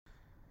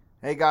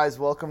Hey guys,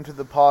 welcome to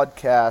the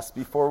podcast.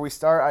 Before we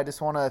start, I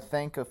just want to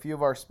thank a few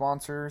of our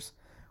sponsors.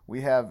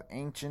 We have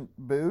Ancient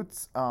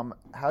Boots.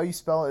 How you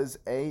spell it is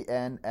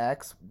ANXYNT.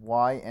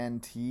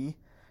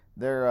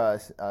 They're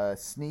a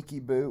sneaky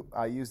boot.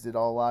 I used it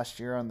all last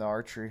year on the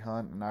archery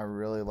hunt, and I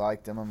really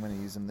liked them. I'm going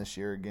to use them this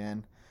year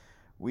again.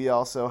 We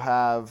also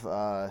have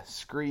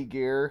Scree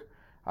Gear.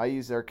 I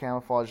used their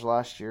camouflage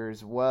last year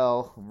as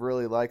well.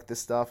 Really like this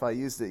stuff. I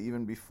used it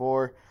even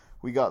before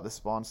we got the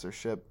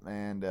sponsorship,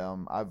 and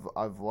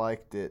I've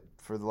liked it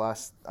for the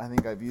last, I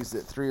think I've used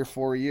it 3 or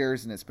 4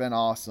 years, and it's been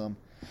awesome.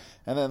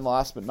 And then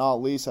last but not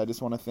least, I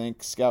just want to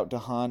thank Scout to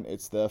Hunt.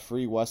 It's the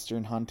free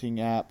Western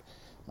hunting app.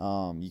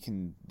 You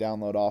can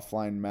download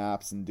offline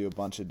maps and do a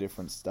bunch of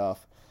different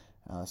stuff.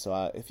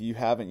 If you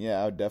haven't yet,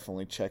 I would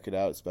definitely check it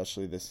out,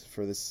 especially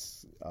for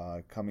this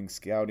coming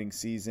scouting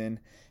season.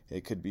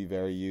 It could be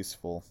very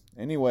useful.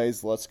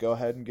 Anyways, let's go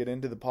ahead and get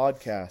into the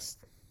podcast.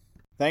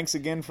 Thanks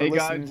again for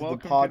listening to the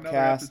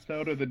podcast.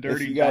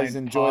 If you guys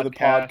enjoy the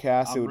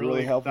podcast, it would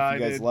really help if you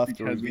guys left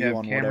a review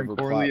on whatever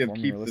platform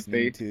you're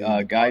listening to the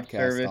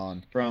podcast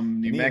on. From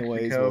New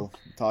Anyways, Mexico. we'll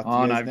talk to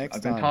you guys next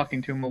I've time. been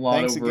talking to him a lot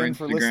Thanks over again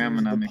for Instagram,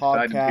 and I'm listening to the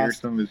excited to hear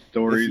podcast. some of his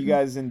stories. If you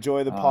guys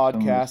enjoy the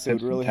podcast, it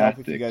would really help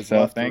if you guys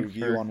left a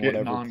review on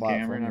whatever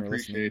platform you're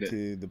listening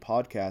to the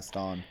podcast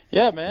on.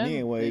 Yeah, man.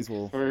 Anyways,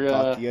 we'll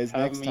talk to you guys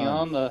next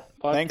time.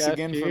 Thanks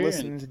again for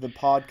listening to the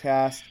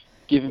podcast.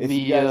 If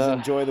you guys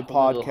enjoy the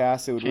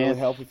podcast, it would really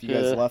help if you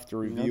guys left a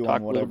review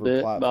on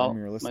whatever platform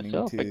you're listening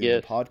to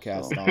the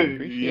podcast on.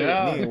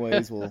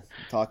 Anyways, we'll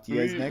talk to you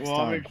guys next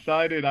time. I'm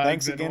excited.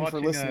 Thanks again for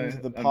listening to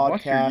the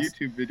podcast.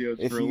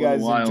 If you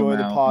guys enjoy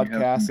the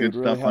podcast, it would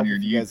really help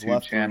if you guys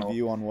left a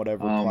review on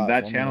whatever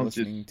platform you're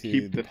listening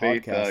to the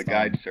podcast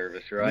guide on.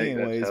 service, right?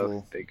 Anyways,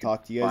 we'll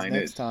talk to you guys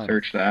next time.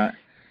 Search that.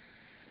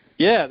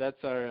 Yeah,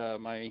 that's our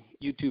my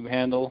YouTube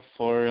handle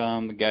for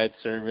the guide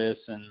service,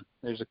 and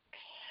there's a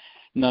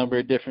number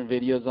of different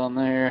videos on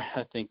there.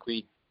 I think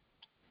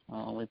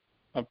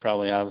I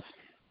probably have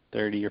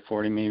 30 or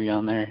 40 maybe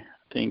on there,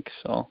 I think.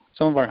 So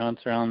some of our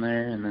hunts are on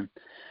there, and then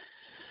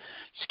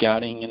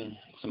scouting and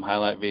some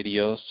highlight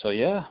videos. So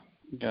yeah,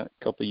 got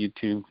a couple of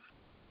YouTube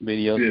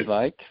videos you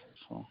like.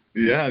 So.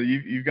 Yeah,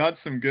 you've got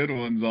some good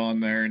ones on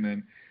there, and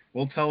then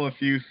we'll tell a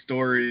few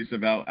stories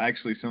about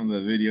actually some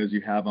of the videos you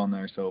have on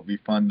there. So it'll be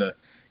fun to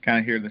kind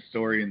of hear the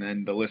story, and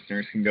then the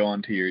listeners can go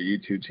onto your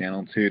YouTube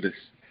channel too to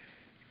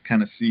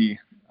kind of see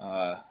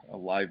a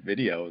live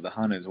video of the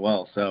hunt as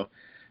well. So,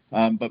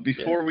 but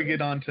before we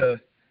get on to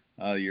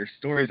your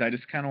stories, I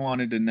just kind of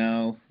wanted to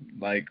know,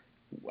 like,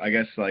 I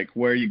guess, like,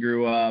 where you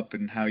grew up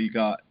and how you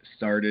got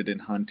started in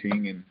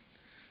hunting and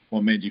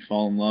what made you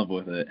fall in love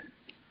with it.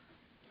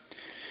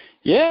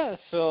 Yeah,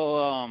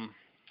 so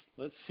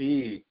let's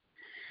see.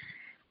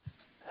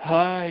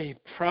 I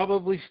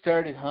probably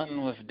started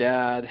hunting with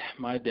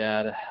my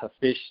dad,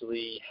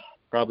 officially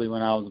probably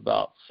when I was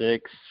about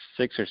 6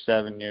 or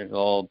 7 years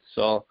old.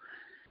 So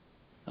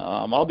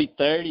I'll be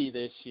 30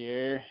 this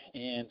year,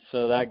 and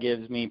so that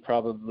gives me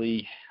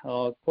probably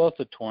close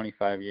to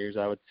 25 years,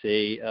 I would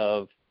say,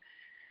 of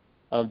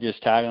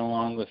just tagging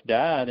along with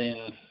Dad.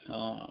 And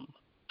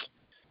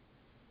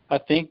I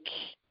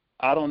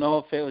don't know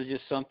if it was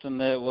just something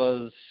that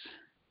was,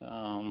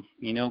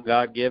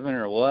 God-given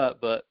or what,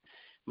 but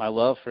my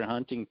love for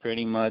hunting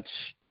pretty much,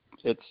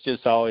 it's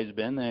just always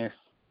been there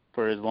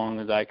for as long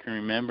as I can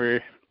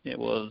remember. It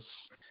was,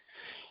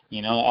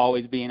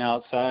 always being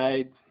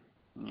outside.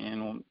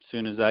 And as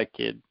soon as I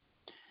could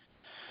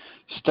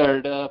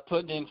start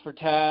putting in for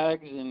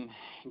tags and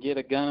get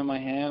a gun in my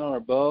hand or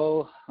a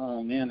bow,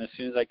 as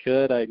soon as I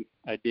could, I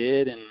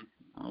did. And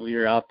we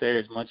were out there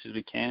as much as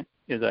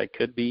I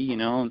could be,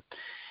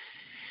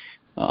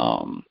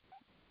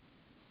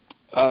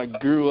 I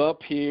grew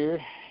up here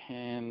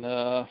in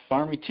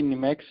Farmington, New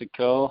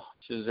Mexico,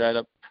 which is right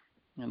up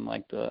in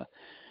like the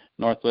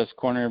northwest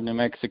corner of New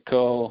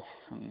Mexico.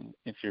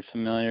 If you're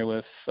familiar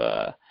with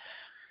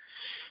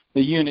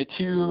the Unit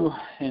 2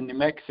 in New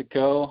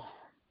Mexico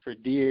for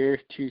deer,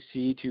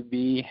 2C,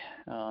 2B,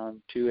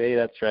 2A,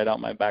 that's right out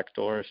my back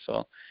door.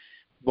 So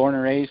born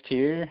and raised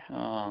here.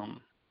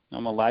 I'm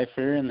a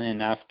lifer, and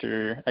then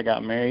after I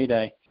got married,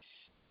 I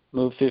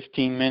moved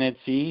 15 minutes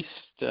east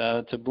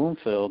to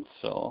Bloomfield.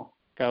 So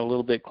got a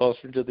little bit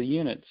closer to the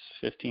units,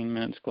 15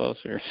 minutes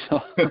closer.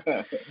 So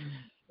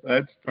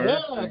that's perfect.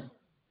 Yeah,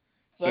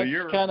 so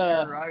you're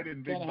right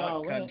in big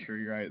buck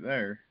country right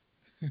there.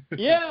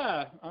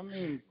 Yeah, I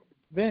mean,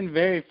 been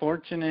very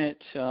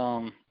fortunate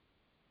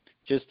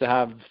just to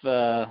have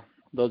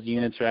those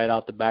units right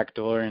out the back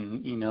door,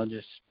 and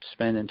just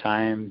spending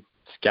time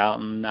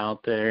scouting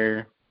out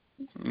there,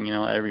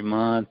 every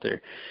month,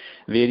 or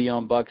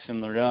videoing bucks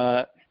in the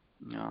rut.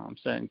 I'm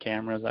setting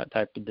cameras, that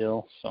type of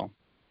deal. So.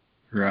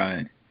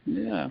 Right.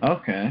 Yeah.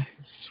 Okay.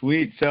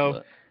 Sweet.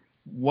 So,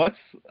 what's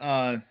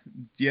do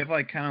you have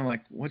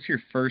what's your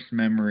first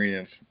memory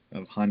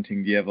of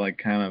hunting? Do you have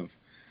kind of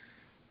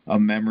a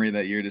memory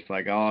that you're just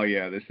like, oh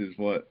yeah, this is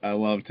what I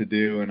love to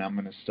do, and I'm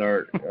gonna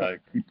start the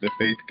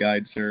Faith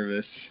Guide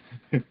service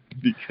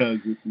because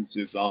this is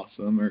just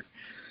awesome? Or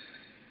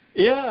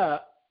Yeah,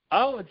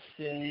 I would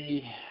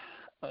say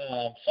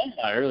some of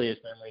my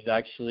earliest memories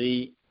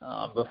actually,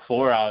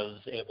 before I was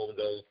able to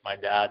go with my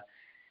dad,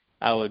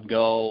 I would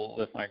go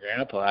with my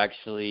grandpa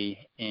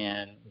actually,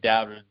 and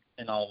dad would,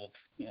 and all of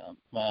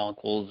my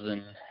uncles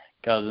and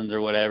cousins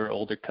or whatever,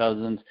 older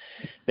cousins,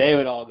 they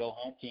would all go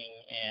hunting,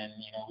 and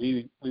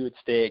we would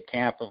stay at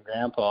camp with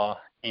grandpa,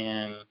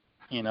 and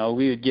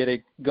we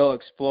would go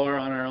explore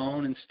on our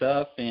own and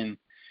stuff, and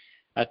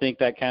I think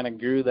that kind of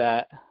grew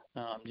that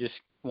just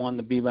wanting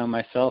to be by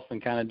myself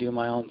and kind of do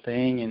my own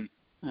thing,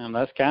 and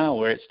that's kind of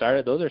where it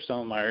started. Those are some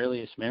of my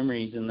earliest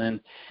memories, and then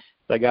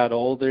as I got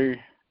older,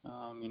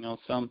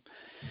 some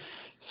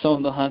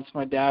of the hunts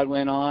my dad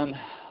went on,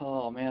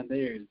 oh man,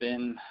 there's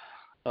been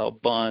a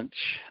bunch.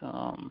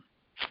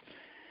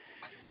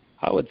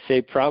 I would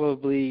say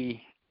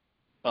probably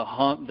a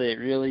hunt that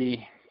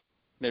really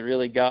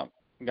got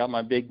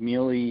my big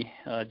muley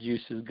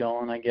juices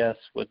going, I guess,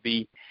 would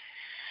be,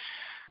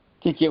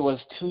 I think it was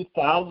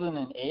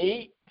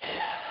 2008,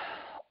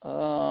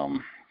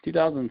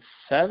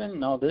 2007.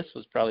 No, this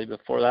was probably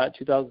before that,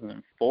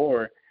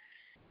 2004.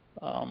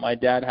 My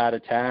dad had a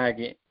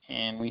tag,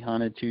 and we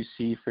hunted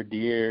 2C for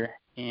deer,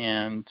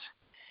 and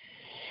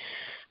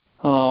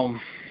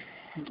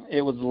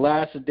it was the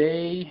last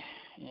day,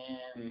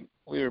 and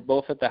we were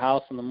both at the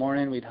house in the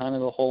morning. We'd hunted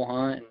the whole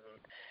hunt, and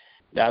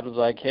Dad was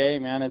like, "Hey,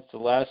 man, it's the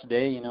last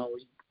day.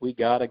 We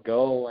gotta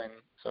go." And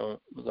so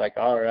it was like,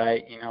 all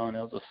right, and it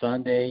was a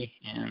Sunday,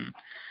 and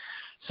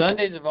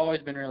Sundays have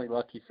always been really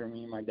lucky for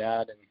me, my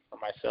dad, and for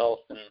myself.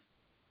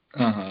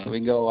 And so we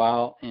go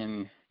out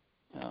and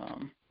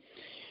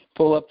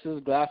pull up to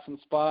the glassing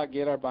spot,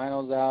 get our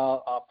binos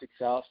out,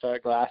 optics out,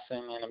 start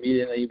glassing, and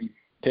immediately we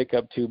pick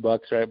up 2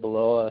 bucks right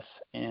below us.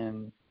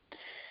 And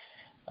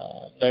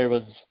there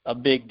was a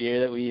big deer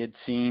that we had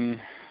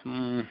seen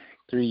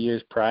 3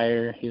 years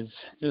prior. He was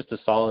just a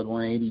solid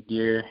 180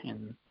 deer,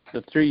 and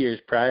the 3 years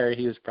prior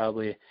he was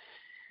probably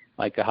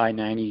like a high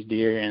 90s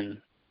deer.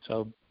 And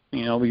so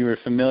we were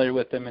familiar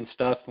with him and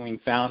stuff, and we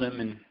found him,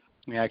 and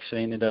we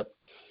actually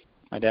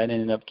my dad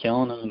ended up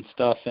killing him and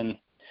stuff. And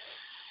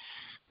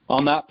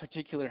on that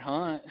particular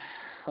hunt,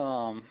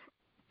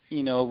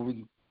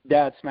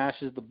 Dad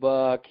smashes the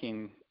buck,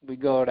 and we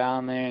go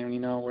down there,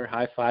 and we're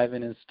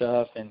high-fiving and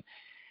stuff, and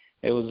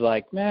it was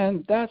like,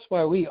 man, that's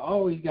why we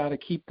always got to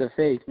keep the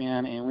faith,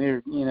 man. And we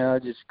were,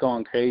 just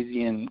going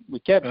crazy, and we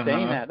kept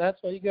saying that. That's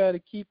why you got to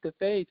keep the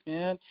faith,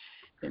 man.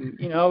 And,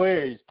 we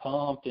were just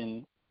pumped.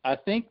 And I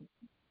think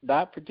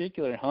that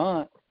particular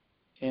hunt,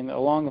 and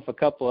along with a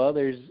couple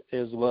others,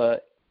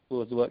 was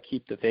what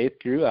Keep the Faith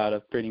grew out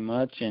of pretty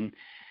much. And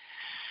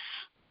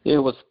it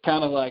was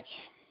kind of like,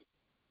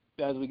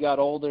 as I got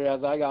older,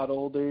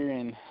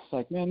 and it's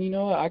like, man,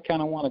 I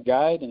kind of want to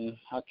guide, and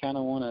I kind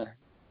of want to,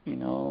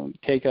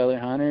 take other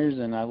hunters,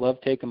 and I love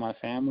taking my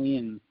family,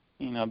 and,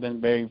 I've been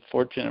very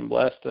fortunate and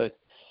blessed to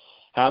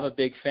have a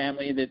big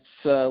family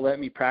that's let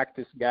me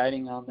practice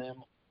guiding on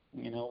them,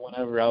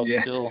 whenever I was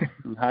still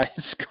in high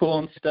school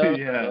and stuff.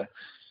 Yeah.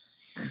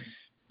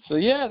 So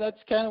yeah, that's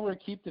kind of where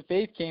Keep the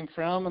Faith came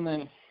from. And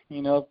then,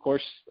 of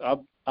course,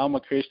 I'm a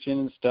Christian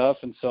and stuff,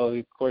 and so,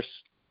 of course,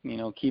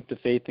 keep the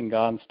faith in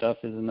God and stuff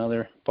is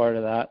another part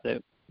of that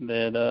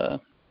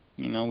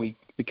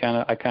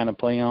I kind of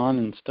play on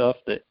and stuff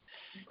that,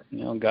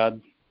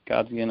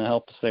 God's going to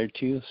help us there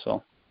too.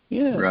 So,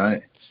 yeah. Right.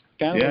 It's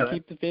kind of where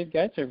Keep the Faith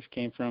Guide Service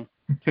came from.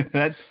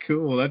 That's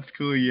cool.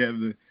 You have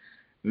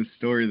the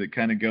story that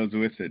kind of goes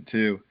with it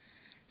too.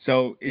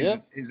 So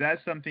is that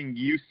something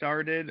you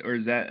started, or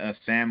is that a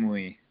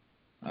family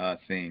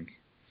thing?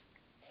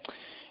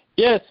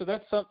 Yeah, so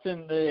that's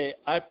something that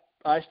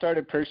I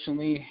started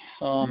personally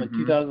in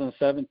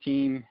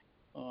 2017.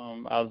 I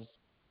was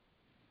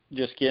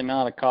just getting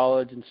out of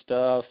college and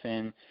stuff,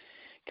 and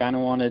kind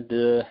of wanted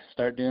to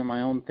start doing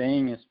my own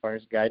thing as far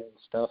as guiding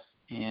stuff.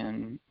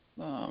 And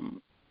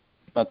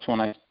that's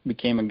when I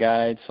became a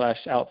guide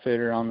 /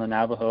 outfitter on the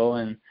Navajo,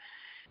 and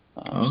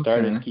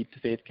started Keep the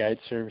Faith Guide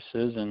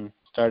Services, and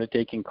started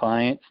taking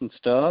clients and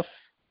stuff.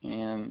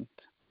 And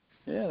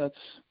yeah,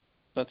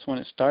 that's when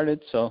it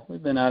started. So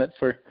we've been at it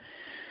for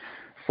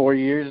 4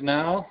 years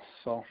now.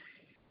 So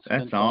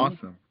that's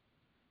awesome.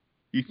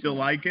 You still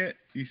like it?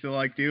 You still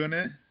like doing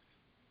it?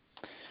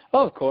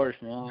 Oh, of course,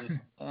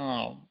 man.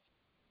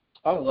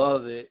 I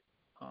love it.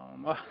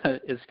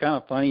 It's kind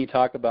of funny you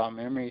talk about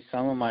memories.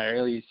 Some of my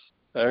earliest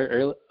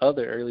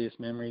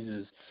memories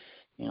is,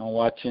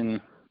 watching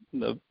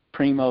the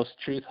Primo's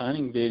Truth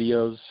hunting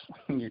videos.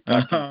 You're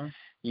talking,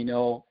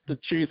 the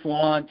Truth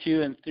 1,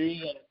 2, and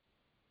 3, and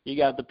you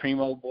got the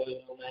Primo boys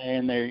on there,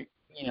 and they're,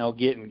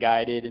 getting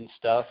guided and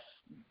stuff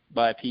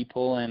by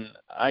people. And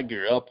I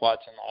grew up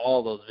watching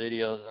all those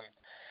videos, and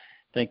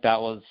I think that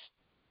was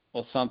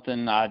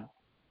something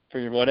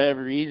for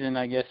whatever reason,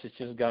 I guess it's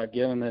just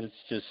God-given that it's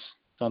just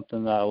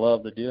something that I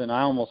love to do. And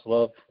I almost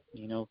love,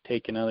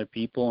 taking other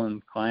people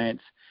and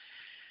clients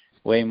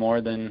way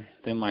more than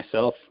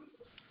myself.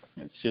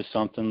 It's just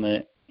something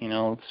that,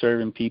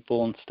 serving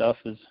people and stuff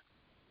is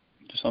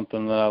just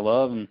something that I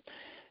love. And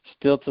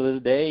still to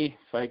this day,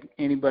 if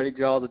anybody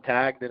draws a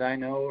tag that I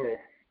know or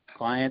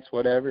clients,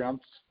 whatever,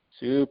 I'm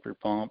super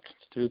pumped.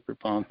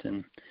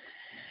 And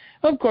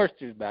of course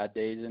there's bad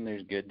days and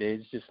there's good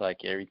days, just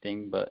like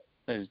everything, but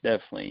there's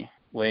definitely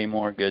way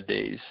more good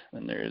days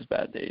than there is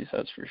bad days,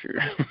 that's for sure.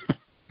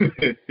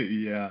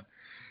 Yeah,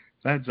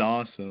 that's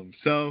awesome.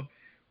 So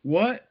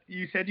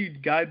you said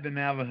you'd guide the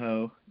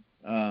Navajo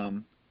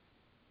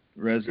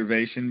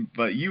reservation,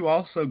 but you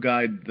also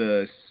guide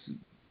the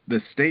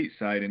state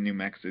side in New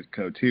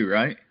Mexico too,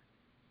 right?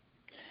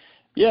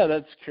 Yeah,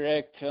 that's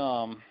correct.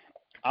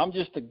 I'm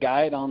just a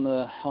guide on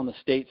the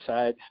state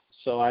side,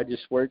 so I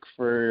just work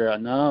for a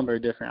number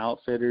of different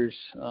outfitters.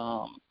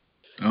 Okay.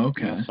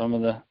 You know, some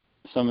of the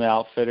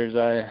outfitters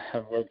I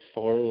have worked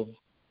for.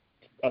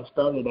 I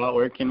started out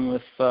working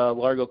with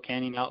Largo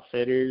Canyon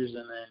Outfitters,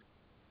 and then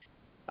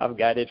I've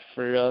guided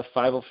for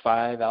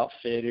 505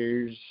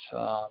 Outfitters,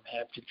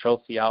 Hampton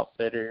Trophy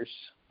Outfitters.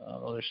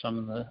 Those are some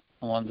of the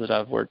ones that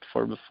I've worked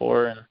for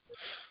before, and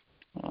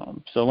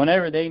so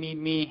whenever they need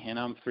me and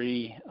I'm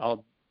free,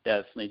 I'll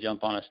definitely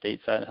jump on a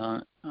stateside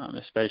hunt,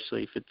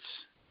 especially if it's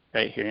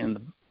right here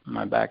in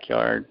my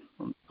backyard.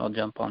 I'll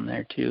jump on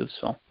there too.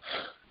 So.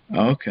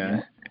 Okay.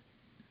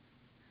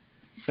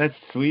 That's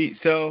sweet.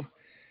 So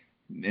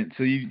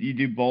you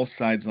do both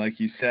sides, like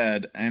you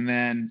said, and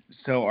then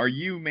so are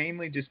you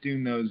mainly just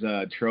doing those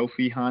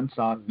trophy hunts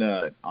on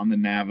the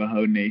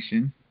Navajo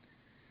Nation,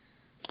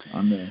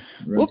 on the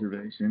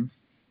reservation?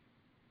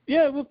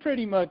 Yeah, we'll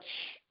pretty much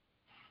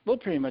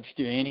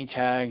do any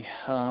tag.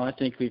 I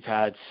think we've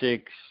had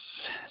six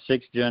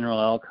general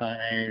elk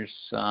hunters,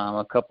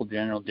 a couple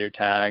general deer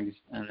tags,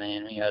 and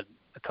then we had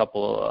a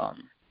couple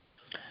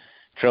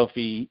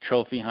trophy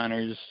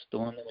hunters. The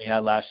one that we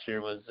had last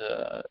year was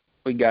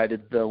we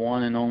guided the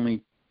one and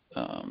only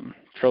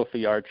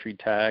trophy archery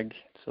tag.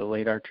 It's a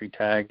late archery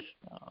tag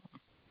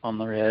on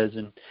the res,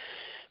 and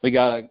we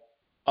got an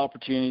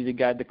opportunity to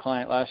guide the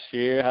client last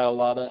year. Had a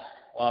lot of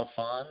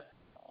fun.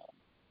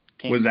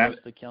 Came close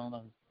to killing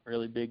a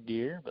really big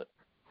deer, but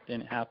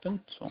didn't happen.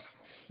 So.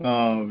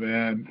 Oh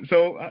man!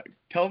 So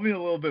tell me a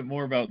little bit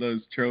more about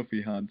those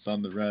trophy hunts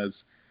on the res.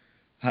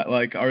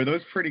 Like, are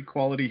those pretty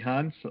quality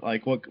hunts?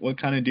 Like, what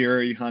kind of deer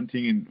are you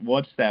hunting, and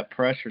what's that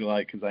pressure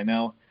like? Because I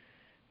know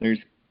there's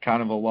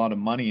kind of a lot of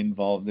money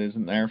involved,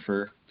 isn't there,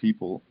 for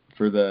people,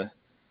 for the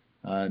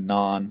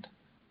non-natives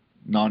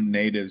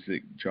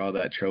that draw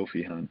that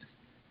trophy hunt?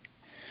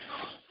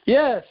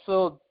 Yeah,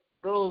 so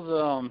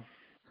those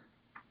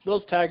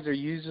tags are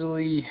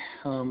usually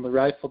the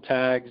rifle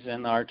tags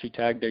and the archery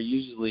tag. They're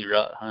usually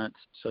rut hunts,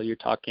 so you're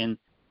talking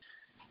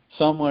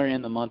somewhere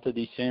in the month of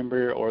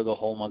December or the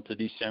whole month of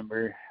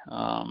December.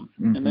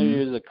 And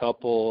there is a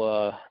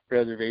couple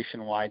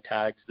reservation-wide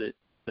tags that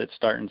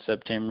start in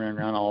September and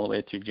run all the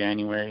way through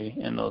January,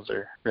 and those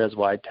are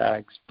res-wide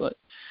tags. But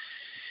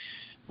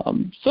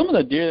some of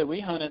the deer that we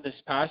hunted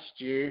this past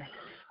year,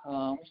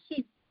 I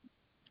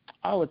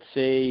would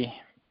say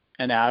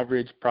an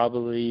average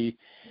probably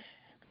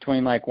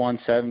between like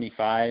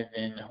 175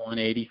 and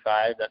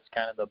 185. That's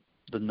kind of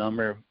the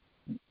number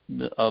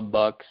of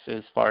bucks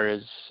as far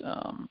as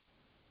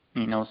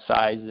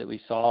size that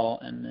we saw,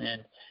 and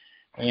then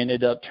we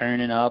ended up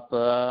turning up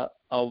a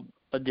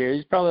deer.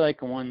 He's probably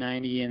like a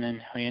 190, and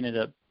then we ended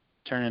up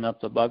turning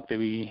up the buck that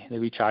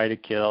we tried to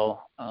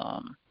kill.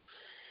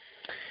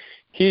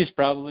 He's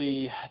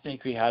probably, I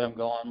think we had him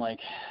going like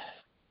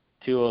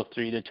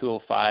 203 to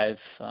 205,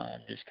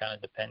 just kind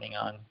of depending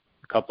on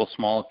a couple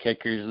small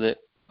kickers that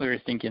we were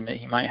thinking that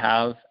he might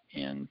have.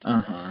 And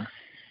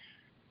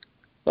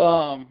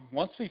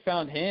once we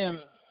found him,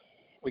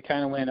 we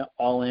kind of went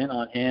all in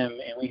on him,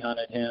 and we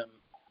hunted him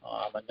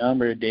a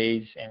number of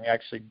days, and we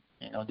actually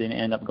didn't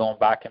end up going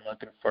back and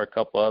looking for a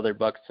couple other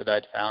bucks that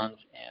I'd found.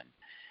 And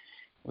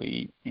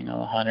we,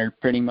 the hunter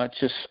pretty much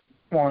just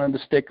wanted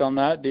to stick on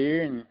that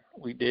deer, and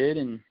we did,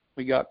 and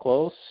we got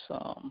close.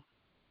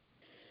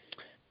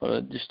 But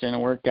it just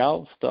didn't work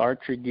out with the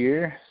archery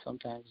gear.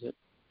 Sometimes it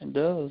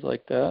does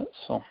like that.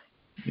 So.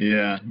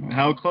 Yeah.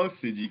 How close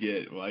did you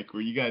get? Like,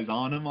 were you guys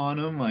on him?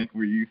 Like,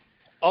 were you?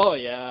 Oh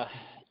yeah.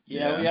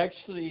 Yeah. We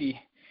actually.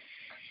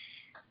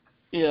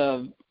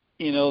 Yeah.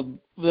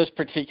 This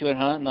particular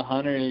hunt and the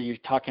hunter, you're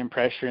talking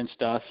pressure and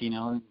stuff. As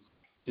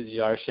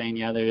you are saying,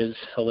 yeah, there is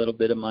a little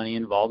bit of money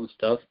involved and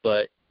stuff,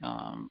 but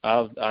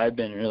I've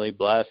been really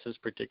blessed. This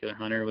particular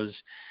hunter was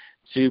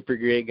super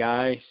great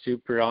guy,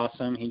 super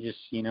awesome. He just,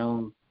 he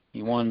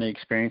wanted to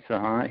experience the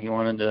hunt. He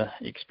wanted to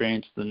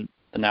experience the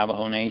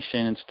Navajo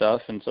Nation and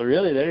stuff. And so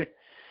really there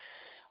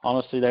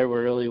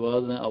really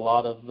wasn't a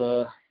lot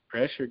of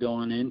pressure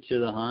going into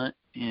the hunt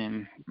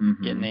and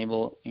being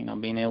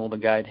able to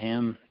guide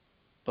him.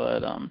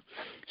 But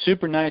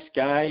super nice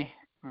guy.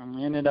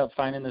 We ended up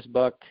finding this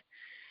buck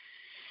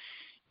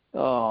in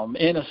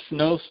a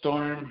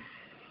snowstorm.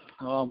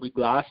 We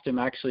glassed him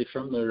actually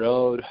from the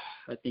road.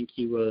 I think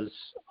he was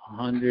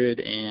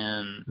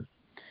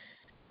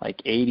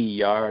 180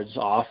 yards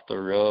off the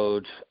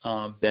road,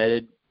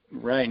 bedded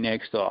right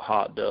next to a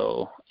hot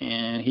doe,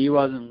 and he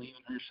wasn't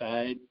leaving her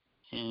side,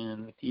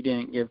 and he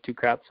didn't give two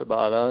craps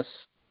about us.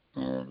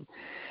 and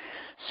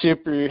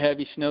super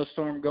heavy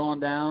snowstorm going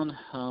down.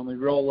 We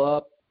roll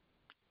up,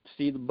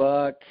 see the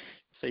buck,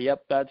 say,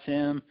 yep, that's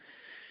him,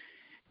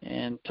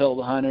 and tell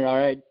the hunter, all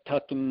right,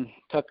 tuck and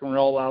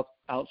roll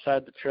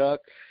outside the truck,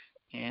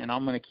 and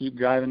I'm going to keep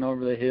driving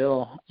over the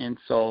hill. And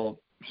so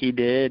he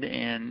did,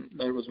 and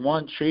there was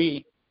one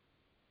tree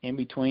in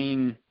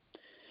between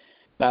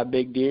that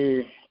big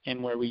deer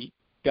and where we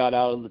got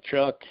out of the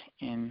truck,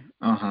 and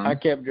I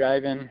kept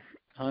driving.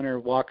 Hunter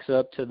walks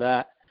up to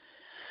that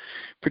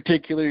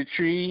particular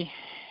tree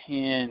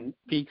and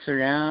peeks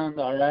around.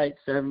 All right,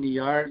 70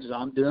 yards,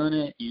 I'm doing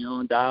it,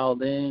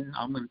 dialed in.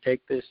 I'm going to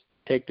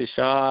take the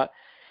shot.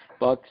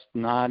 Buck's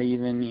not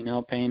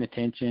even, paying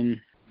attention,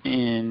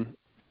 and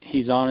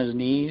he's on his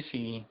knees.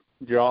 He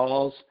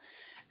draws,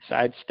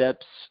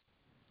 sidesteps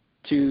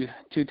two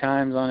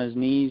times on his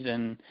knees,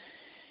 and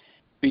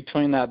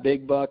between that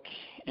big buck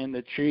and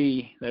the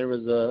tree, there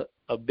was a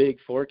big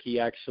forky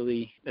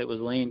actually that was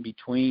laying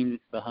between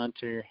the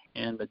hunter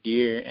and the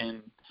deer.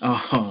 And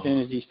as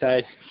soon as he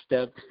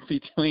sidestepped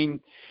between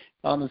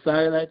on the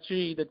side of that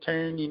tree to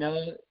turn,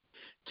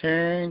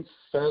 turns,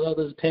 settled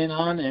his pin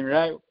on, and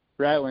right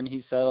when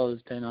he settled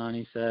his pin on,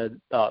 he said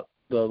the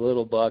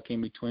little buck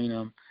in between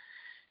them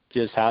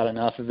just had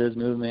enough of his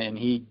movement, and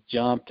he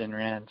jumped and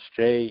ran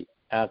straight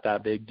at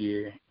that big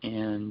deer.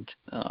 And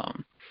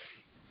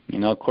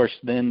of course,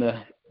 then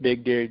the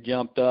big deer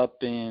jumped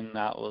up, and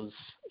that was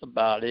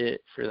about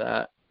it for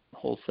that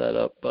whole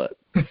setup. But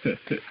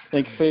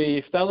thankfully,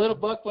 if that little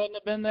buck wouldn't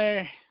have been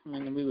there,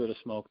 we would have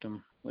smoked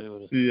him. We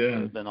would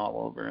have been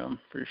all over him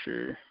for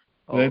sure.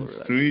 That's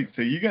sweet.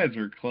 So you guys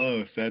were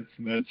close. That's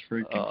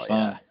freaking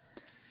fun.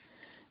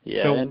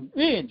 Yeah, so, and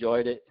we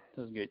enjoyed it. It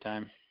was a good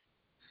time.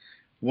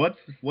 What's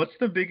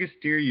the biggest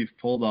deer you've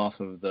pulled off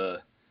of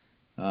the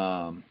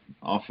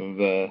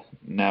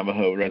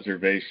Navajo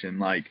reservation?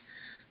 Like,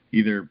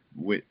 either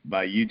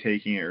by you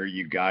taking it or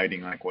you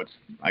guiding, like what's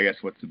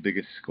the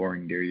biggest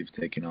scoring deer you've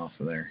taken off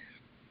of there?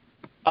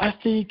 I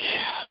think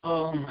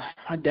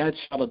my dad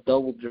shot a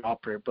double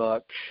dropper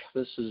buck.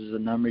 This is a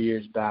number of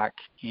years back,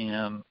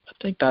 and I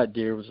think that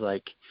deer was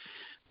like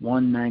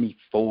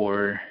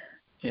 194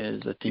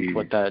 is I think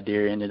what that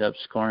deer ended up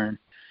scoring.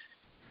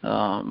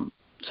 So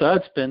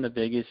that's been the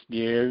biggest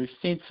deer. We've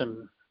seen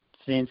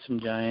some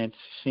giants,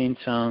 seen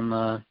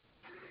some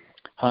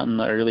hunting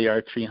the early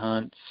archery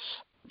hunts,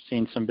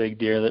 seen some big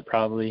deer that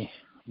probably,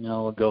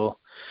 will go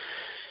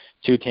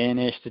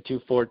 210-ish to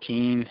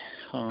 214.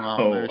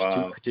 There's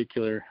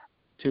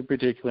two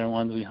particular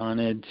ones we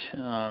hunted.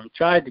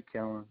 Tried to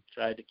kill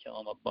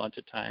them a bunch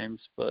of times,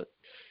 but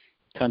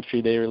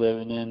country they were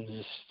living in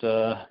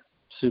just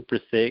super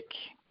thick.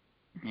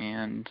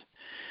 And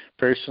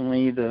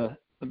personally, the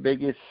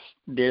biggest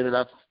deer that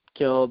I've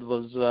killed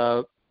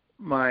was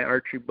my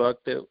archery buck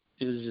that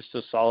is just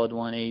a solid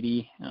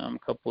 180 a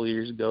couple of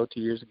years ago, 2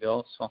 years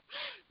ago. So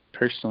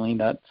personally,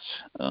 that's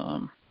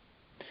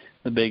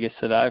the biggest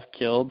that I've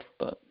killed.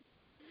 But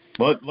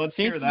let's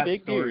hear that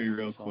story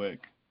real quick.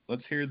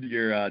 Let's hear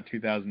your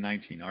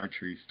 2019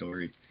 archery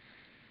story.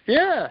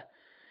 Yeah.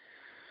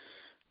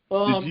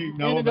 Did you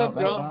know about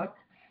that buck?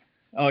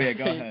 Oh yeah,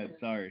 go ahead.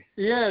 Sorry.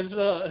 Yeah,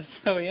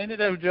 so we ended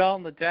up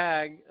drawing the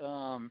tag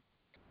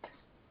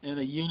in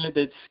a unit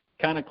that's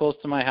kind of close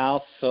to my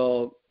house.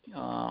 So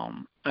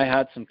I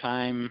had some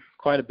time,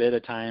 quite a bit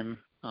of time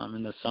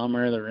in the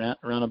summer to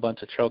run a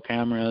bunch of trail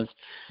cameras.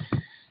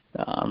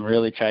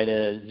 Really try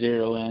to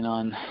zero in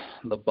on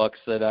the bucks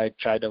that I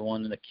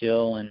wanted to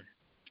kill. And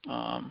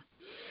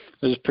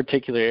there's a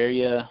particular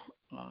area.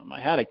 I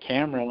had a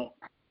camera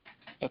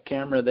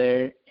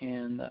there,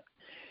 and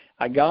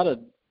I got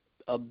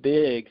a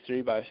big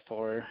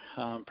 3x4,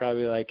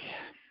 probably like,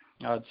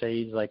 I would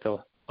say he's like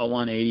a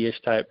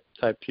 180-ish type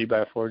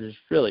 3x4, just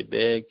really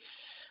big,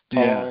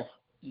 tall,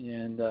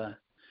 and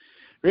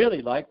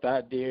really liked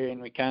that deer.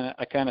 And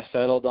I kind of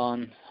settled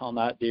on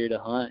that deer to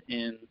hunt,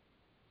 and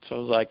so I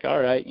was like,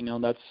 all right,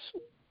 that's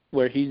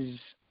where he's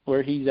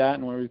at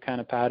and where we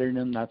kind of patterned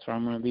him. That's where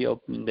I'm going to be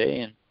opening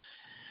day. And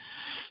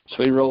so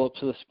we roll up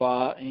to the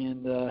spot,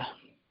 and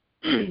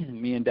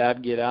me and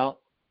Dad get out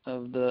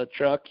of the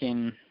truck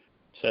and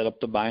set up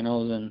the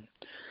binos and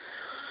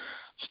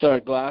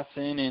start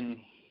glassing. And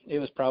it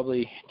was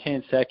probably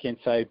 10 seconds.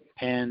 I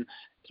pan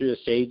through a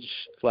sage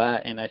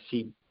flat, and I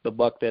see the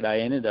buck that I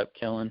ended up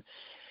killing.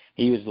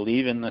 He was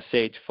leaving the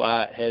sage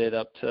flat, headed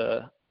up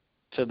to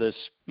this,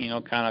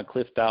 kind of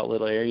cliffed out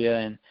little area.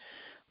 And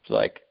it's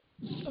like,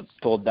 I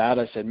told Dad,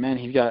 I said, man,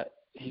 he's got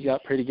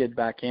pretty good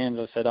back ends.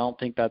 I said, I don't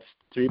think that's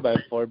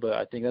 3x4, but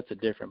I think that's a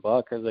different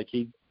buck. I was like,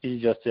 he's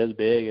just as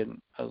big.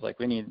 And I was like,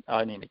 I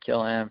need to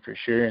kill him for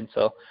sure. And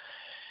so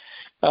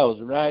I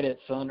was right at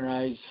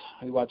sunrise.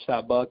 We watched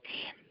that buck.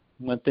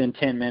 Within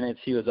 10 minutes,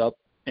 he was up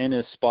in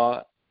his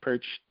spot,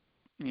 perched,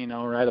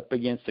 right up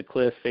against the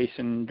cliff,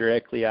 facing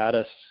directly at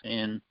us.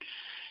 And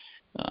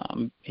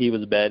he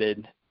was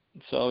bedded.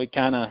 So we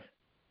kind of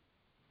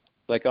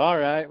like, all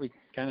right, we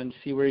kind of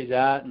see where he's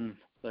at. And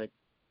like,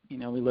 we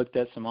looked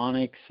at some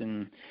onyx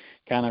and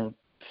kind of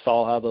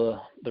saw how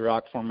the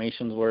rock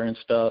formations were and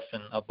stuff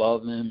and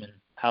above him, and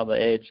how the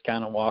edge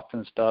kind of walked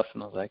and stuff.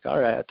 And I was like, all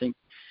right, I think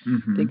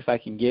if I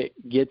can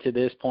get to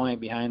this point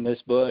behind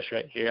this bush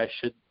right here, I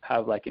should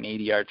have like an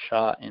 80-yard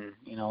shot. And,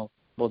 you know,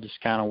 we'll just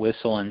kind of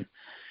whistle and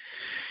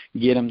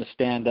get him to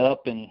stand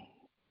up,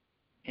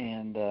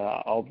 and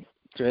I'll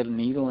thread a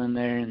needle in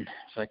there. And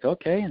it's like,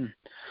 okay. And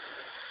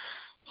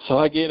so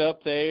I get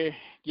up there,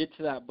 get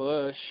to that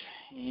bush,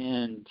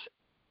 and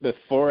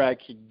before I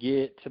could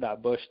get to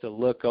that bush to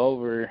look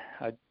over,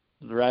 I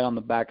was right on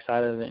the back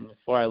side of it, and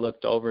before I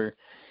looked over,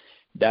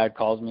 Dad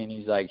calls me, and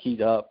he's like,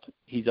 he's up, and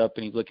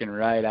he's looking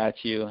right at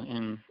you.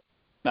 And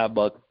that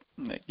buck,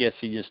 I guess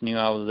he just knew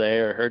I was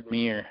there, or heard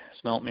me, or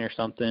smelt me or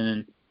something.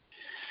 And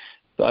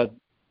so I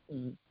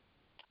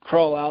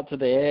crawl out to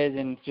the edge,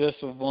 and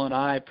just with one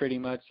eye pretty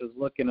much was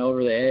looking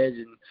over the edge,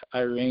 and I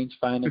range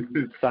find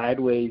him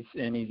sideways,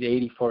 and he's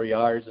 84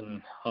 yards.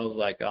 And I was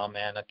like, oh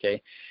man, okay.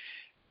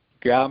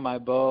 Grab my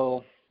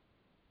bow,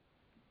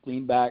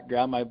 lean back,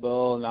 grab my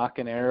bow, knock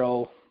an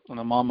arrow when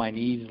I'm on my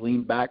knees,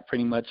 lean back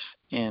pretty much,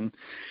 and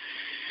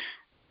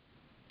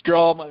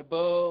draw my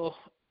bow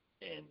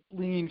and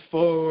lean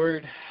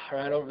forward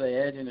right over the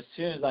edge. And as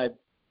soon as I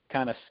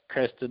kind of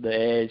crested the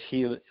edge,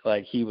 he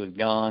was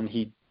gone.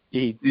 He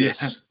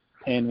just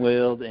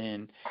pinwheeled,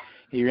 and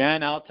he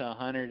ran out to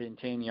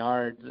 110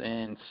 yards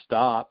and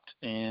stopped.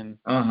 And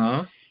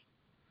I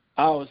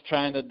was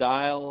trying to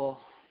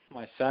dial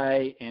my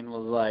sight and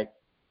was like,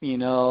 you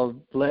know,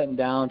 letting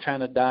down, trying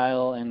to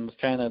dial, and was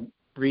trying to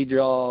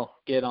redraw,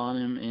 get on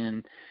him,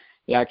 and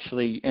he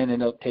actually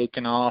ended up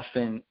taking off.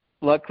 And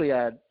luckily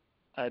I'd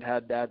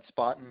had Dad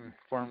spotting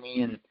for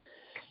me, and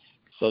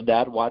so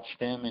Dad watched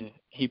him, and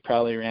he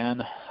probably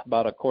ran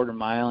about a quarter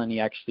mile, and he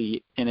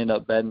actually ended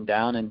up bedding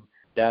down, and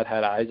Dad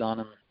had eyes on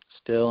him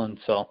still. And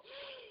so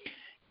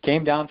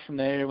came down from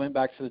there, went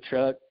back to the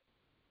truck,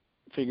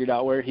 figured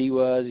out where he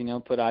was, you know,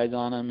 put eyes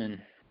on him, and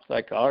it's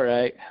like, all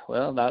right,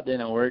 well, that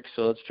didn't work,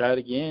 so let's try it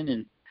again.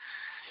 And,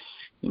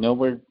 you know,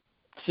 we're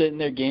sitting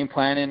there game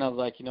planning. I was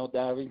like, you know,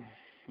 Dad, we,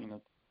 you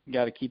know,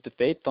 got to keep the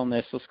faith on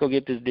this. Let's go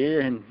get this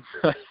deer. And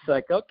it's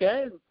like,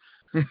 okay.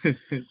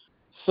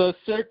 So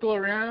circle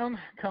around,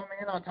 come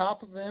in on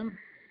top of him.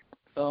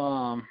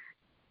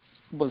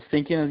 Was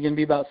thinking it was going to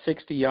be about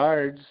 60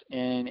 yards,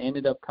 and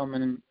ended up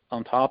coming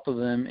on top of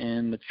him,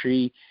 and the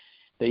tree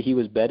that he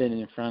was bedded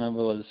in front of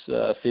was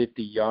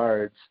 50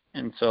 yards.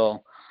 And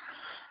so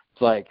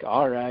it's like,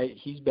 all right,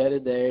 he's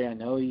bedded there. I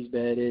know he's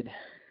bedded.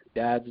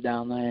 Dad's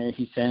down there.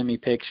 He's sending me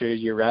pictures.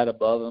 You're right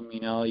above him.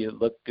 You know, you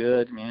look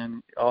good,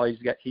 man.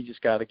 He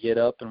just got to get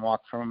up and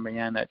walk from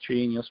behind that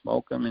tree, and you'll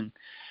smoke him. And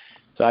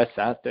so I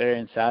sat there.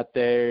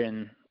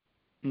 And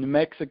New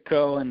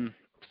Mexico in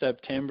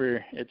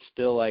September, it's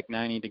still like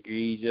 90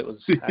 degrees. It was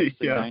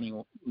actually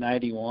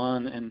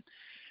 91, and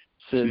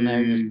sitting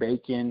there just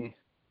baking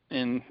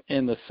in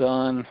the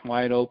sun,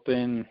 wide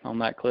open on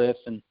that cliff.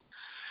 And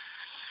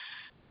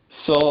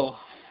so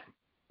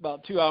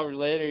about 2 hours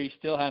later, he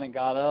still hadn't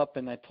got up,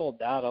 and I told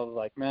Dad, I was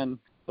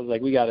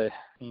like, we got to,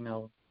 you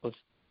know,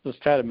 let's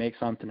try to make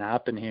something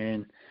happen here.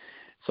 And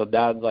so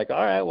Dad's like,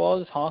 all right, well, I'll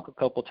just honk a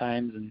couple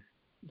times. And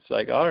it's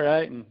like, all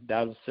right. And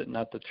Dad was sitting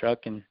at the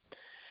truck and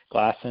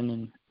glassing,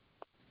 and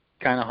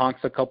kind of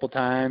honks a couple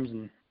times,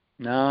 and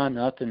no,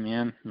 nothing,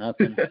 man,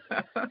 nothing.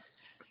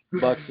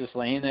 Buck's just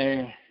laying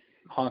there,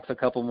 honks a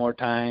couple more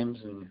times,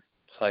 and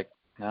it's like,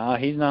 no,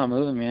 he's not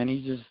moving, man.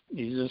 He's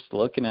just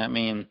looking at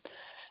me. And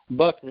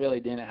Buck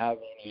really didn't have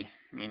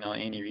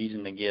any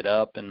reason to get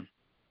up. And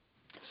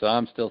so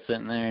I'm still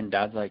sitting there, and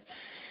Dad's like,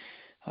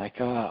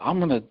 I'm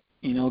gonna,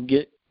 you know,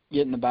 get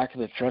in the back of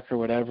the truck or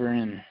whatever,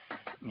 and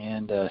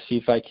see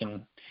if I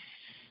can,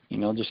 you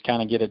know, just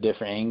kind of get a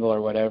different angle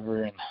or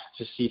whatever, and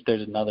just see if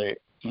there's another,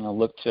 you know,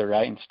 look to the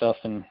right and stuff,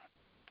 and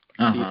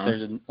see if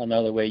there's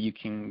another way you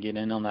can get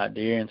in on that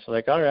deer. And so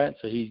like, all right.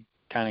 So he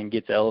kind of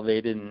gets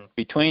elevated, and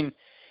between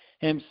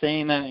him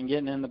saying that and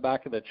getting in the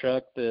back of the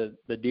truck, the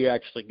deer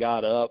actually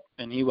got up,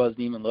 and he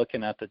wasn't even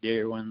looking at the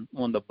deer when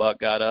the buck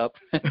got up.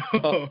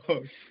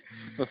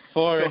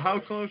 So how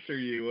close are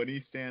you when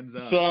he stands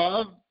up? So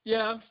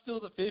I'm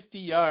still at 50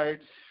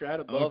 yards right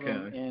above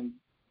him, and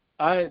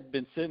I had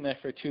been sitting there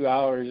for 2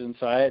 hours, and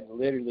so I had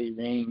literally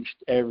ranged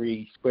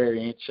every square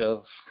inch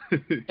of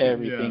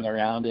everything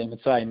around him. And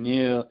so I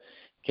knew,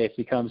 okay, if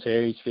he comes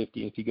here, he's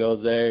 50. If he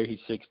goes there, he's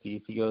 60.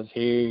 If he goes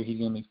here, he's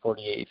going to be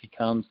 48. If he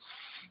comes,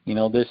 you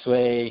know, this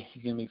way,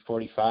 he's going to be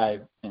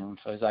 45. And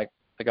so I was like,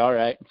 all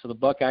right. And so the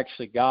buck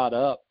actually got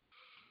up,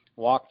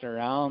 walked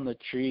around the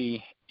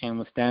tree, and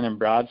was standing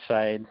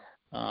broadside,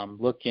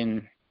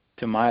 looking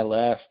to my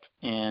left.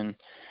 And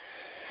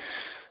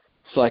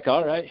it's like,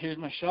 all right, here's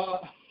my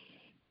shot.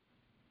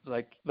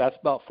 Like, that's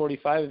about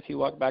 45 if he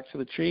walked back to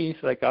the tree.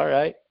 It's like, all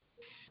right.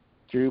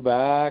 Drew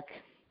back,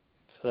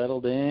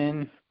 settled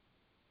in,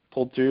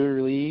 pulled through a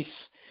release,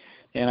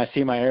 and I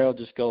see my arrow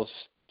just go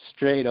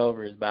straight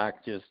over his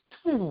back, just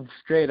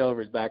straight over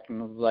his back,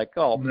 and I was like,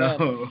 oh, man.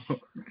 No.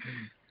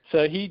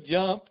 So he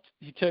jumped.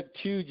 He took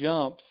 2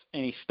 jumps,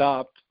 and he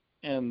stopped.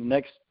 And the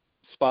next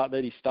spot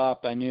that he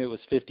stopped, I knew it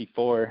was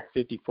 54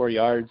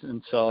 yards.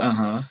 And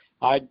so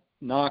I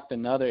knocked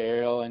another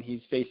arrow, and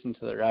he's facing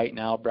to the right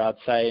now,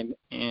 broadside.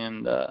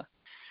 And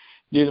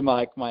due to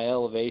my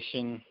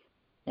elevation,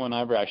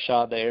 whenever I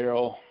shot the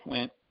arrow,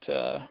 went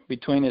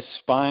between his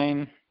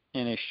spine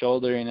and his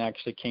shoulder, and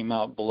actually came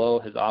out below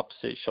his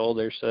opposite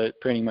shoulder. So it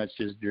pretty much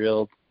just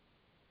drilled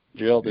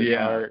his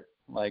heart,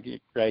 like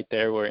right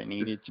there where it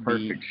needed to be.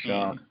 Perfect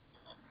shot.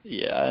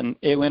 And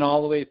it went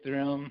all the way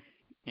through him,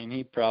 and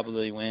he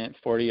probably went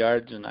 40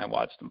 yards, and I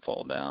watched him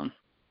fall down.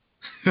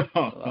 So that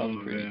was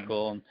pretty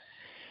cool. And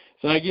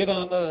so I get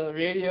on the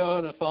radio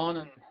and the phone,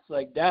 and it's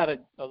like, Dad, I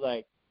was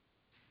like,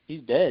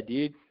 he's dead,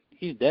 dude.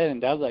 He's dead.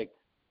 And Dad's like,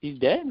 he's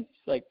dead? He's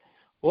like,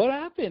 what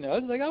happened? I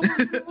was like, I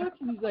wasn't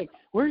watching. He's like,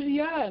 where's he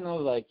at? And I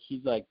was like,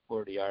 he's like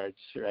 40 yards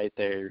right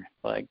there,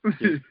 like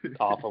just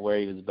off of where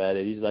he was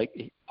bedded.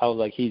 I was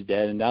like, he's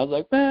dead. And I was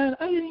like, man,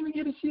 I didn't even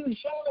get to see the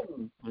shot.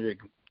 And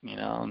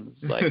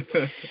it's like,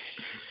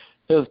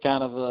 it was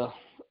kind of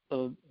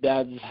a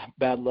Dad's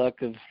bad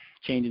luck of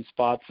changing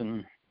spots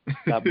and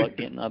that buck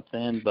getting up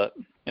then, but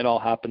it all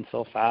happened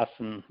so fast,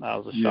 and that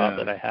was a shot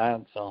that I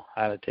had, so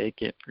I had to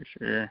take it for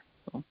sure.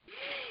 So,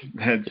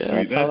 that's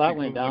sweet. That's how that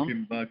went down.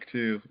 Looking buck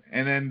too.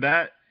 And then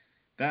that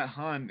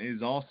hunt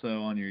is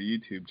also on your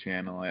YouTube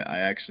channel. I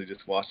actually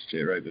just watched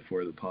it right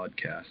before the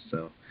podcast.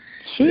 So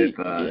sweet.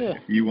 If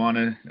you want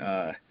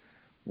to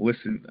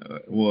listen,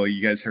 well,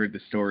 you guys heard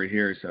the story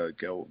here, so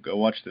go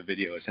watch the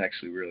video. It's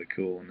actually really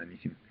cool, and then you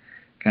can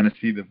kind of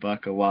see the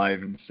buck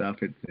alive and stuff.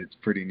 It's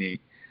pretty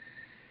neat.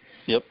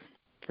 Yep,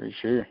 for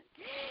sure.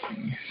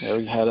 Yeah,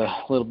 we had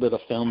a little bit of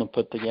film to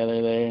put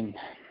together there, and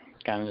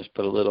kind of just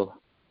put a little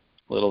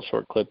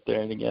short clip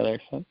there together.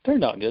 So it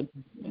turned out good.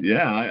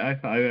 Yeah,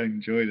 I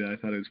enjoyed it. I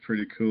thought it was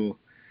pretty cool.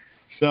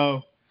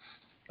 So,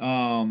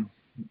 so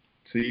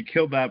you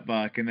killed that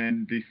buck, and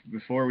then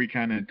before we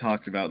kind of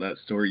talked about that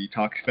story, you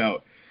talked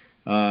about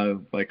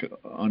like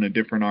on a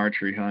different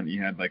archery hunt,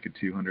 you had like a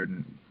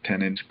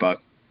 210-inch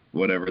buck,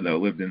 whatever, that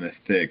lived in the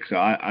thick. So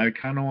I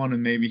kind of want to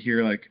maybe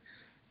hear like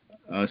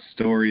a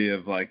story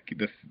of like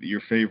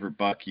your favorite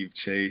buck you've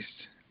chased,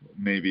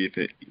 maybe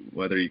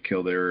whether you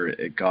killed it or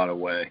it got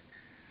away.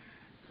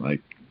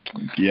 Like,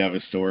 do you have a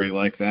story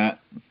like that?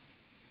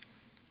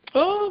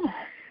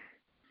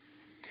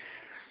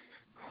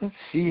 Let's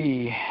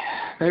see.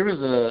 There was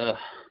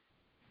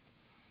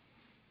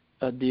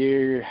a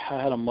deer.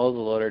 I had a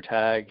muzzleloader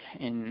tag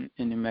in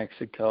New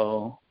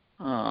Mexico,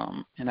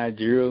 and I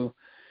drew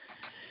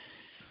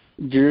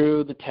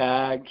the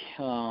tag.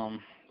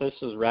 This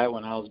was right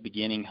when I was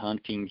beginning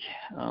hunting,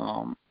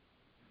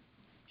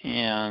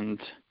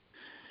 and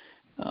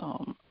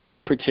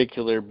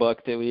particular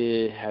buck that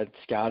we had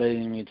scouted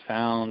and we'd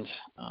found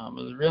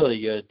was a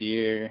really good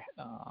deer.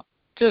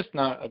 Just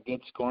not a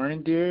good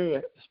scoring deer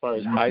as far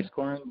as high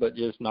scoring, but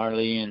just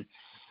gnarly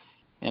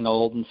and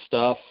old and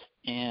stuff.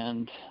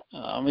 And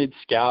we'd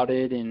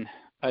scouted, and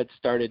I'd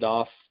started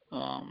off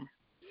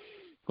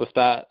with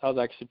that. That was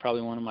actually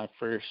probably one of my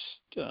first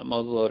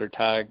muzzleloader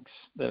tags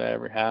that I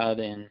ever had,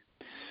 and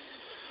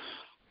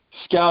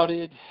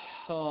scouted,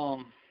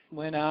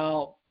 went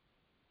out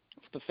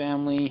with the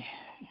family,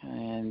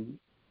 and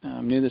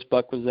knew this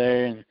buck was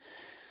there in a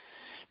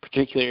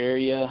particular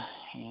area,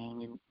 and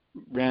we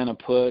ran a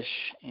push,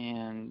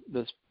 and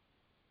this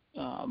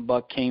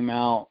buck came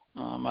out.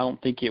 I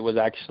don't think it was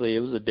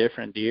a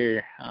different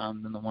deer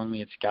than the one we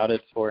had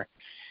scouted for.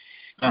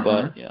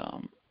 But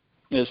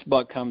this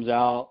buck comes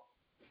out,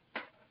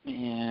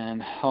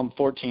 and I'm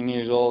 14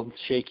 years old,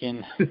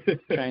 shaking,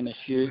 trying to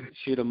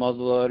shoot a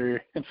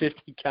muzzleloader, a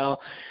 50 cal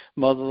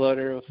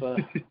muzzleloader with a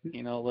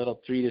little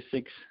 3 to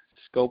 6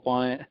 scope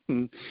on it,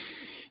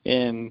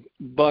 and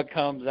buck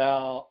comes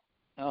out,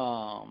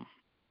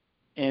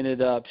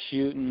 ended up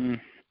shooting,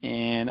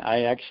 and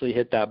I actually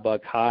hit that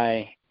buck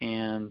high.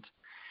 And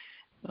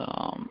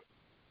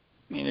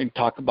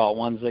talk about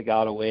ones that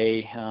got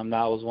away.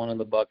 That was one of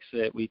the bucks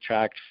that we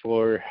tracked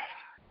for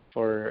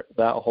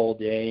that whole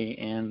day,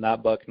 and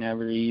that buck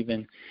never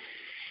even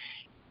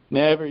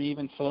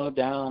slowed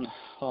down.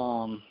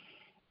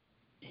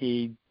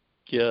 He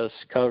just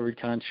covered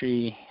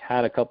country,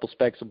 had a couple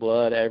specks of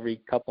blood every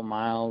couple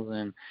miles,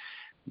 and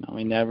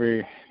we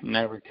never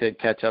could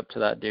catch up to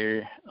that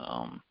deer.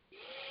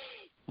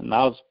 And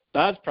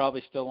that's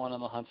probably still one of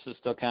the hunts that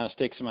still kind of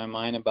sticks in my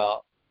mind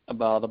about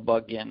a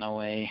buck getting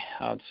away.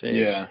 I would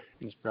say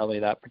it's probably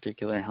that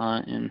particular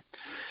hunt, and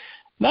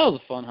that was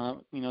a fun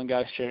hunt.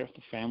 Got to share it with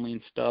the family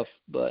and stuff.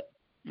 But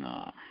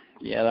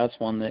that's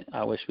one that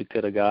I wish we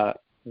could have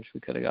got. Wish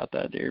we could have got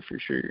that deer for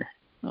sure.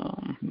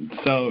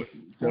 So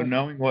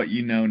knowing what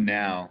you know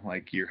now,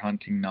 like your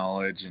hunting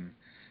knowledge and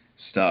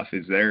stuff,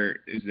 is there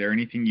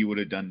anything you would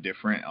have done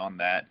different on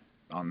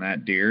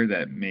that deer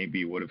that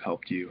maybe would have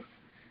helped you,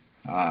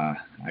 I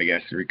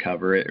guess,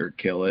 recover it or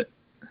kill it?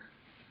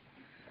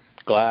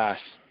 Glass.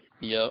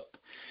 Yep.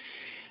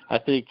 I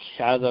think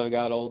as I've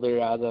got older,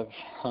 as I've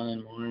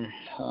hunted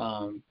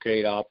more,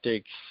 great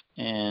optics,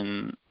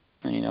 and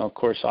of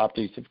course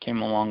optics have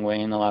came a long way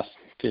in the last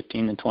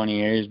 15 to 20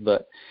 years.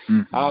 But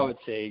Mm-hmm. I would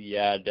say,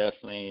 yeah,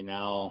 definitely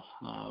now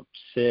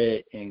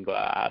sit and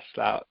glass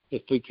out.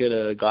 If we could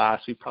have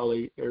glassed,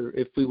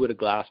 if we would have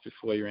glassed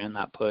before we ran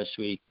that push,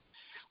 we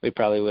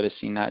probably would have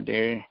seen that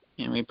deer,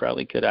 and we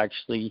probably could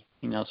actually,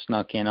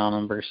 snuck in on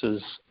them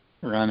versus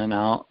running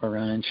out or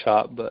running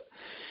shot. But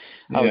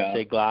I would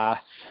say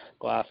glass.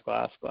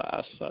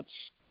 That's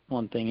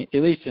one thing,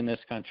 at least in this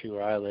country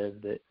where I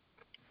live,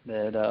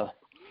 that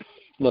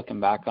looking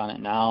back on it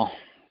now,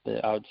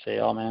 that I would say,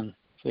 oh man,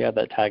 if we had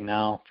that tag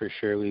now, for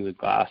sure we would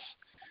glass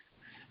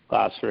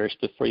first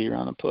before you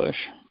run a push,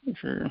 for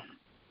sure.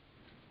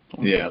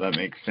 Yeah, that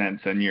makes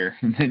sense. And you're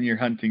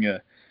hunting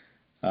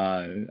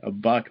a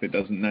buck that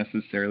doesn't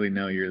necessarily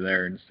know you're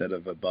there instead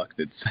of a buck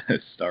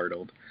that's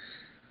startled.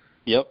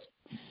 Yep,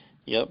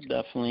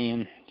 definitely.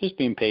 And just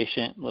being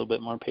patient, a little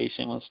bit more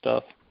patient with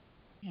stuff,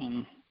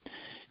 and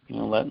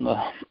letting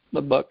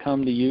the buck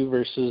come to you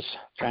versus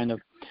trying to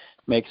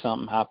make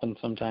something happen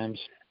sometimes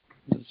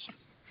is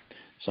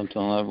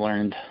something I've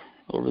learned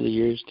over the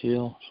years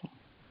too. So.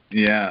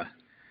 Yeah.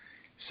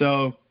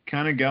 So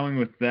kind of going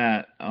with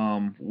that,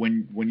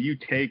 when you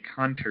take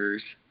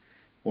hunters,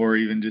 or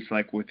even just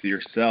like with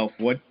yourself,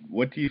 what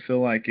do you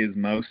feel like is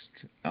most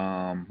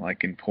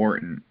like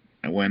important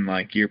when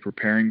like you're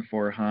preparing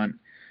for a hunt,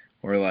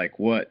 or like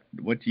what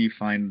do you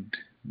find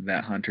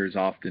that hunters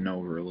often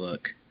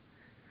overlook?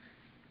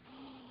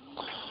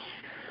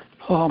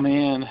 Oh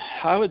man,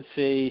 I would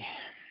say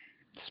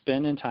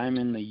spending time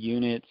in the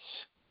units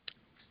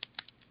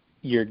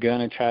you're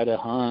gonna try to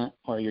hunt,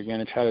 or you're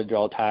gonna try to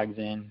draw tags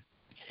in,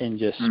 and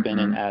just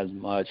spending as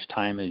much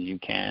time as you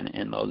can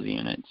in those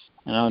units.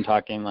 And I'm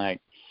talking like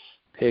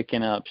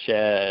picking up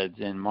sheds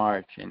in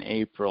March and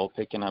April,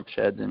 picking up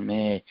sheds in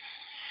May,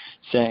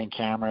 setting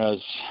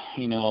cameras,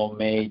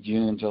 May,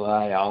 June,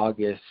 July,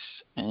 August.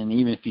 And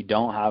even if you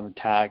don't have a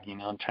tag,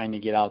 trying to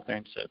get out there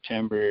in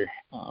September,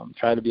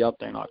 try to be out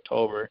there in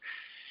October,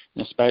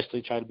 and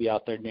especially try to be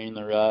out there during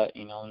the rut,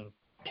 and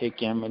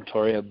take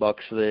inventory of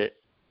bucks that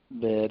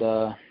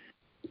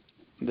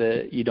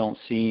you don't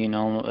see,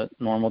 at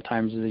normal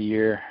times of the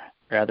year,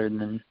 rather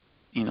than,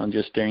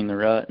 just during the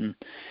rut. And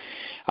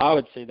I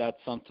would say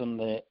that's something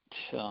that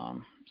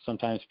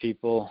sometimes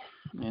people,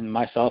 and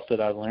myself,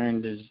 that I've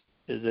learned is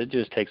it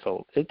just takes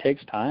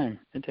time.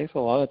 It takes a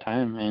lot of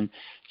time, and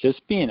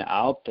just being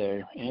out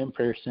there in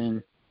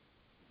person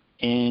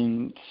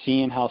and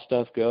seeing how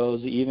stuff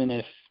goes, even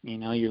if,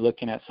 you're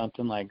looking at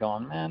something like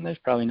going, man, there's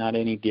probably not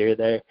any deer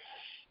there,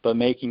 but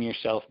making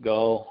yourself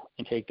go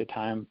and take the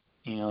time,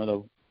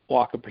 to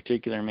walk a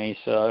particular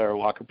mesa or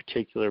walk a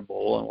particular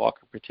bowl and walk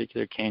a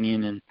particular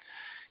canyon,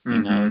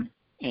 and,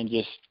 and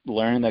just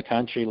learn the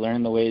country,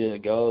 learn the way that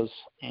it goes.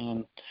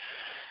 And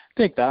I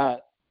think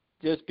that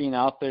just being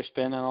out there,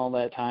 spending all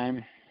that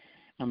time,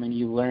 I mean,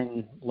 you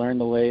learn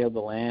the lay of the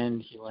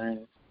land. You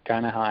learn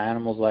kind of how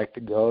animals like to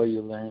go.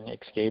 You learn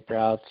escape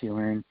routes. You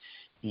learn,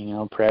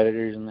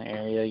 predators in the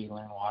area. You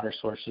learn water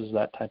sources,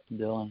 that type of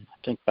deal. And I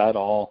think that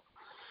all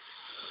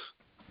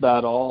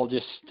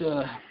just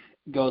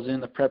goes in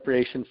the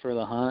preparation for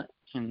the hunt.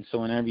 And so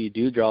whenever you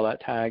do draw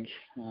that tag,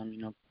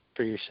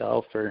 for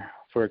yourself or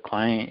for a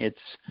client,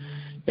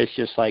 it's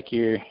just like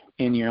you're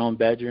in your own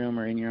bedroom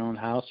or in your own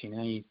house.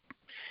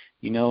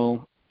 You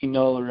know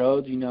the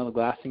roads, the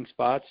glassing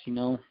spots,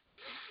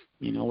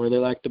 where they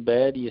like to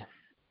bed. You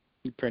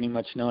pretty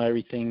much know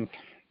everything,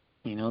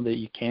 that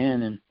you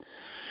can,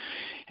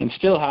 and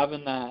still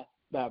having that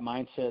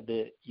mindset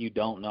that you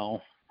don't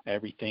know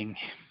everything,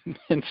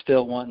 and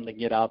still wanting to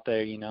get out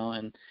there,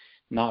 and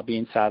not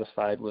being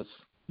satisfied with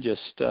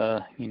just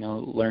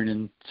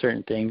learning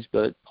certain things,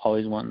 but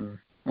always wanting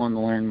to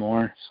learn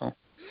more. So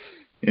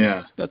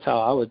yeah, that's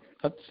how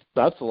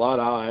that's a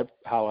lot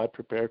how I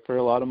prepared for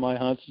a lot of my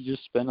hunts, is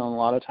just spending a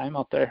lot of time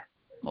out there,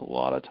 a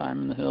lot of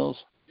time in the hills.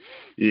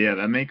 Yeah,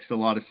 that makes a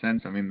lot of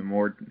sense. I mean, the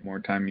more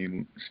time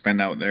you spend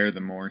out there,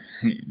 the more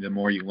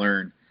you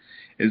learn.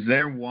 Is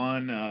there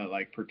one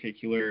like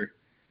particular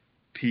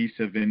piece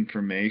of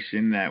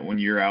information that when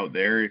you're out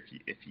there,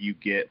 if you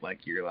get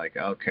like, you're like,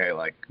 okay,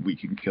 like we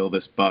can kill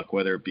this buck,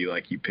 whether it be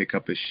like you pick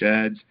up his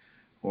sheds,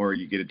 or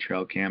you get a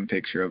trail cam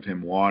picture of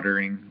him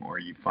watering, or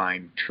you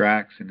find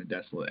tracks in a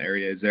desolate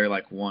area? Is there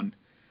like one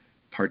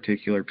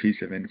particular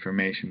piece of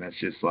information that's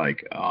just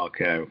like, oh,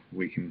 okay,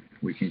 we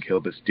can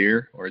kill this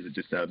deer, or is it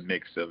just a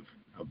mix of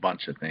a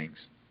bunch of things?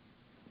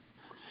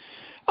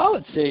 I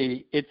would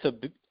say it's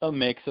a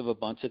mix of a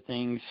bunch of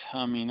things.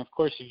 I mean, of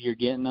course, if you're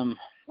getting them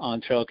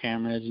on trail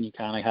cameras and you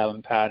kind of have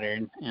them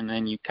patterned, and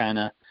then you kind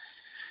of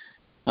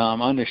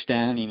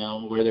understand,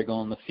 where they're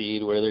going to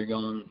feed, where they're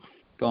going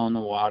to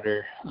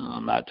water,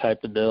 that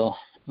type of deal.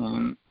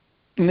 In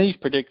these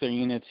particular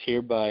units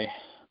here by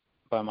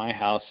my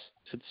house,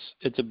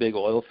 it's a big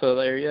oil field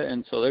area,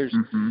 and so there's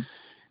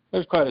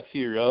quite a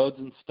few roads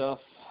and stuff.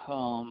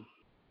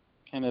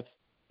 And if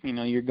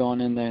you're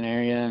going in that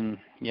area, and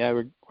yeah,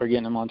 we're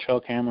getting them on trail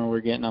camera, we're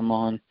getting them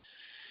on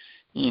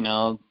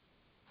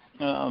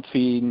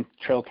feed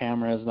trail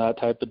cameras, that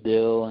type of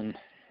deal. And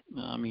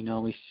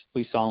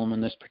we saw them in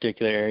this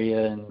particular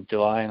area in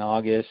July and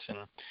August, and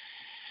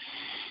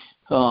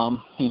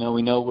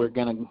We know we're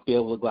going to be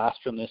able to glass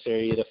from this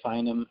area to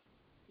find them.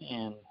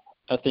 And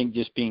I think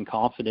just being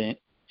confident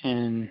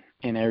in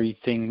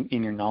everything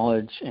in your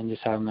knowledge and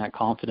just having that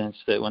confidence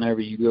that whenever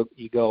you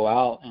go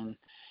out, and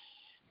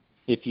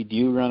if you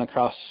do run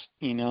across,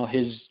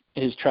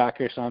 his track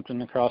or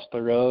something across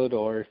the road,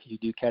 or if you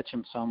do catch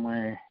him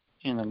somewhere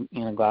in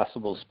a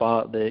glassable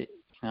spot, that,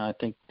 I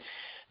think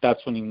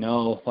that's when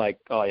like,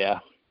 oh yeah,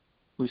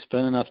 we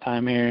spent enough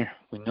time here.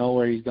 We know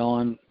where he's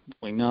going.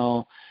 We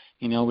know,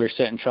 we're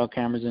setting trail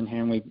cameras in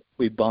here, and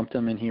we bumped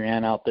him and he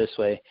ran out this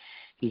way.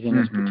 He's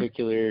in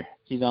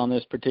he's on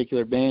this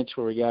particular bench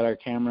where we got our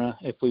camera.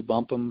 If we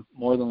bump him,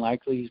 more than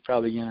likely he's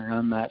probably going to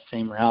run that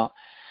same route.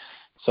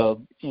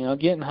 So,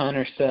 getting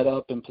hunters set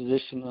up and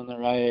positioned in the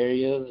right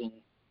areas, and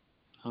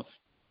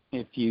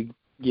if you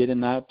get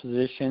in that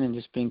position and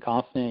just being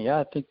confident,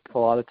 I think a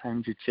lot of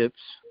times your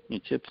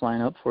chips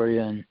line up for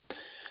you,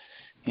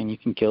 and you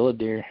can kill a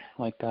deer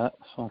like that.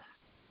 So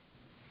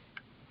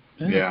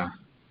yeah,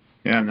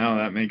 no,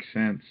 that makes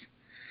sense.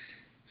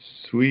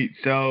 Sweet.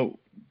 So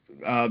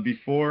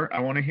before, I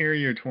want to hear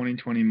your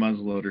 2020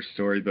 muzzleloader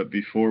story, but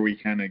before we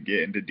kind of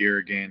get into deer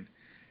again,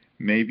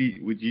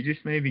 would you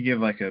just give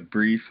like a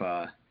brief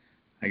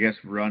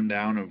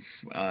rundown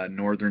of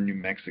northern New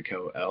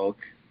Mexico elk,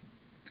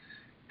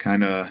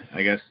 kind of,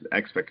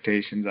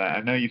 expectations?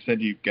 I know you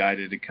said you've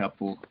guided a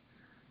couple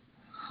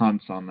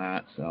hunts on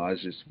that, so I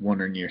was just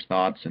wondering your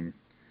thoughts and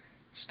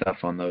stuff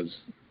on those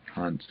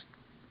hunts.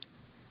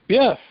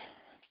 Yeah,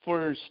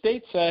 for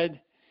stateside,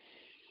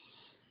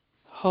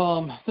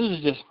 this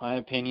is just my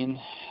opinion.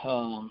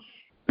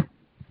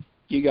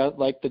 You got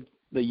like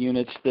the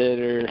units that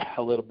are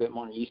a little bit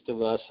more east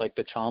of us, like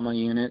the Chama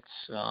units,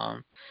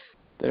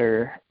 that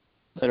are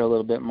a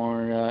little bit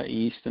more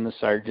east, and the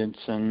Sergeants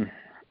and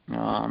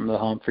the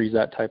Humphreys,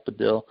 that type of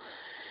deal,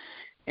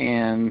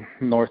 and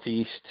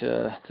northeast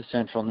to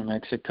central New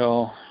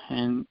Mexico.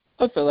 And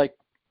I feel like,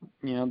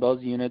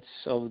 those units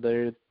over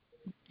there,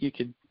 you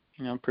could,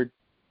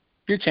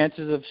 your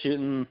chances of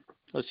shooting,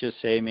 let's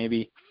just say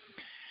maybe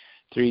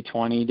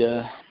 320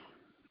 to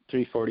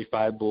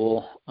 345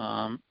 bull,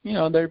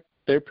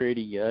 they're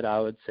pretty good, I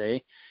would say.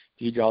 If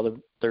you draw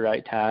the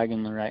right tag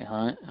and the right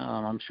hunt,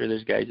 I'm sure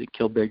there's guys that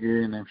kill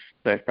bigger, and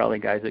there's probably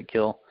guys that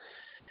kill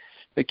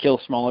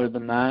smaller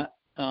than that.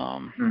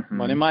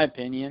 But in my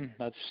opinion,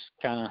 that's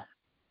kind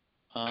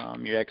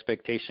of your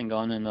expectation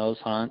going in those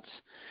hunts.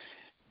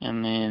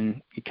 And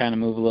then you kind of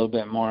move a little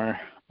bit more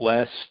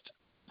west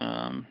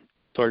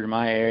toward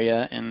my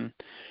area, and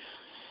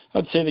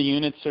I'd say the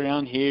units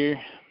around here,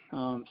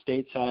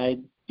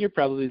 stateside, you're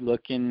probably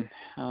looking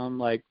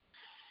like,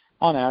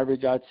 on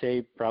average, I'd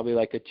say probably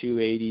like a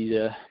 280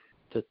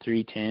 to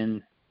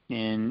 310,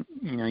 and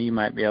you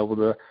might be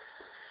able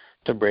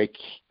to break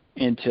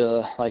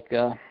into like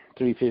a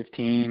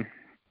 315,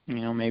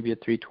 maybe a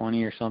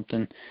 320 or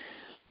something.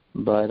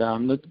 But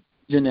the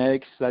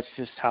genetics, that's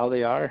just how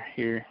they are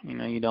here.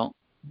 You don't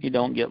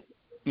get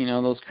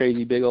those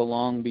crazy big old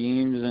long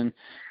beams and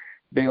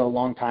big old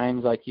long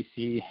tines like you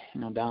see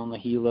down the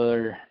Gila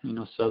or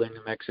southern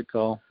New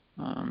Mexico.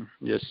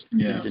 The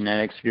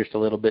genetics are just a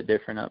little bit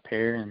different up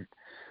here, and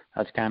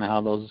that's kind of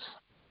how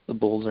the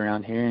bulls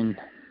around here in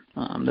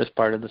this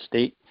part of the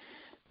state,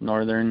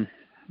 northern,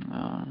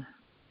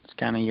 it's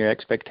kind of your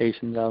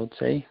expectations, I would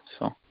say.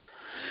 So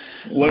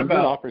what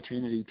about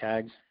opportunity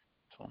tags?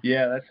 So.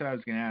 Yeah, that's what I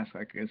was gonna ask.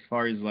 Like, as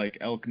far as like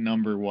elk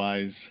number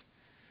wise,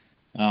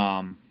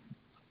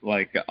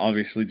 like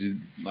obviously,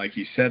 like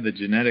you said, the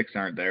genetics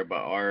aren't there, but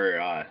are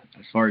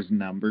as far as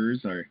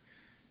numbers, are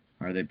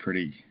they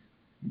pretty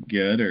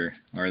good, or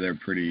are there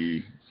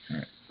pretty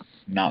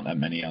not that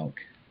many elk?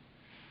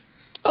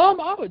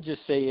 I would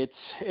just say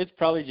it's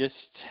probably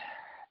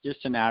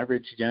just an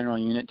average general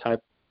unit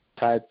type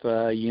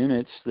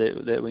units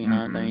that we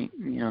hunt.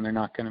 They're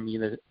not going to be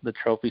the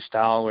trophy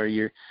style where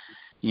you're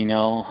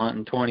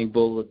hunting 20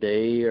 bull a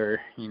day, or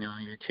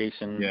you're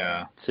chasing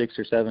 6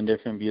 or 7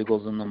 different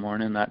bugles in the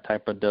morning, that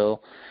type of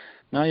deal.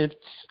 No,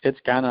 it's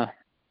kind of,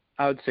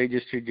 I would say,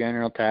 just your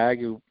general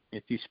tag.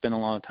 If you spend a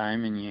lot of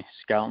time and you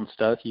scout and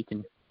stuff, you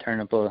can turn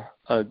up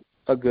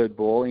a good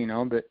bull,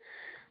 but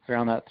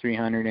around that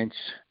 300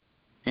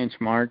 inch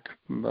mark.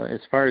 But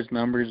as far as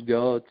numbers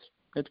go,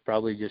 it's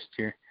probably just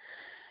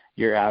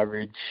your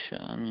average,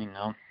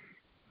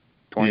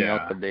 20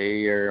 elk a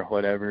day or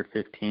whatever,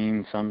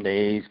 15 some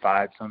days,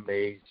 5 some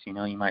days. You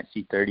might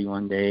see 30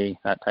 one day,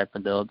 that type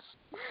of deal. It's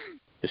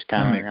just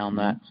kind of around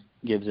that,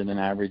 gives it an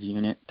average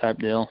unit type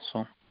deal.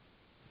 So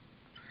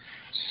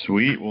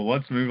sweet. Well,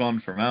 let's move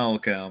on from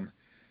elk.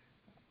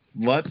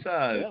 Let's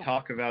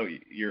talk about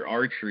your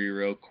archery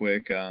real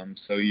quick.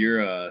 So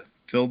you're a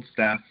field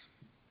staff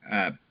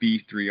at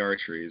B3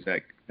 Archery.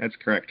 That's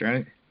correct,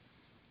 right?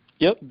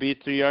 Yep,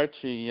 B3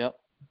 Archery. Yep.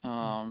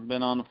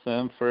 Been on with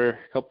them for a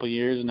couple of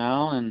years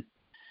now, and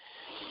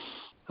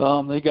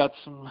they got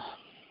some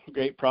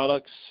great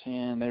products,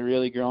 and they're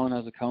really growing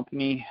as a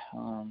company.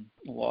 A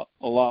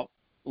lot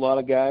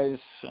of guys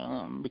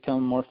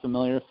become more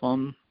familiar with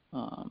them.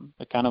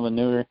 They're kind of a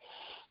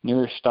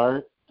newer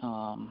start,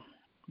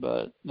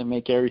 but they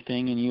make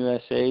everything in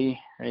USA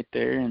right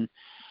there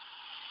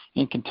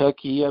in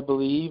Kentucky, I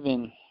believe,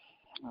 and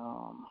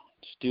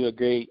just do a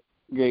great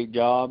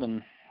job.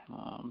 And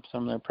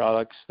some of their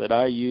products that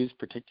I use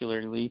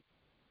particularly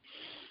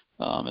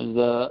is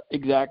the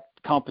Exact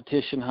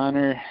Competition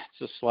Hunter.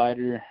 It's a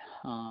slider.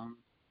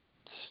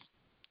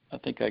 I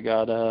think I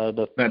got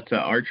That's an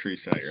archery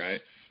site,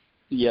 right?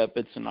 Yep,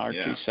 it's an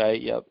archery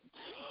site. Yep,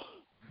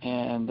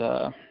 and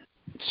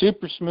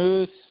super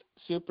smooth,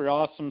 super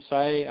awesome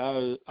sight.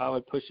 I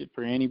would push it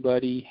for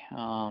anybody.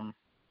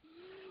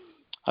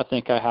 I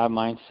think I have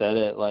mine set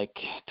at like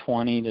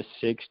 20 to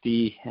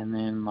 60, and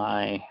then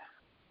my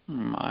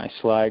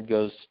slide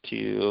goes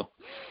to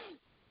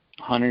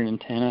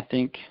 110, I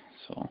think.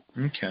 So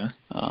okay.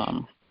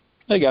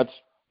 They got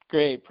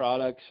great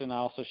products, and I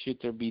also shoot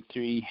their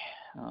B3,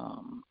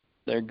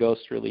 their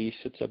Ghost release.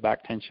 It's a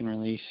back tension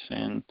release,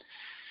 and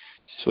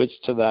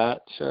switched to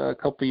that a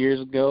couple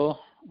years ago.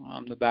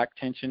 The back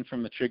tension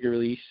from the trigger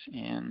release,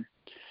 and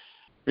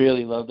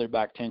really love their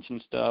back tension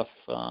stuff.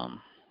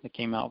 They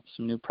came out with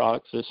some new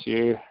products this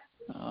year,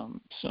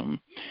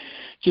 some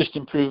just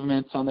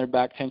improvements on their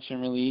back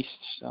tension release,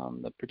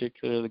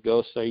 particularly the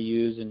Ghosts I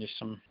use, and just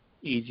some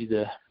easy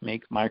to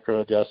make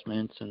micro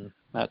adjustments and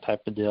that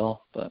type of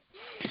deal. But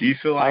do you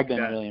feel like I've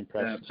been really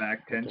impressed that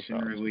back tension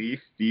release,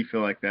 do you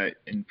feel like that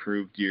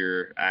improved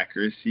your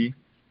accuracy?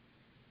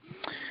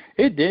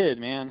 It did,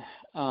 man.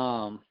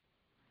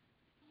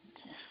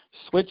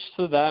 Switched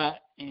to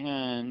that,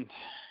 and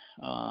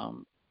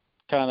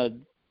kind of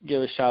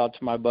give a shout out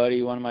to my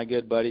buddy, one of my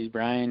good buddies,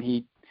 Brian.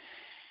 He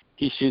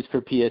shoots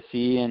for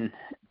PSC, and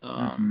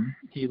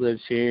he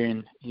lives here,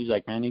 and he's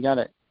like, man, you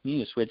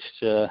need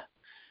to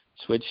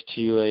switch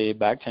to a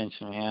back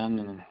tension, man.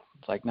 And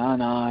it's like, no,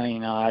 you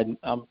know,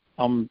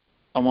 I'm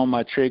on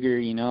my trigger,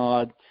 you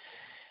know,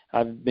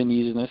 I've been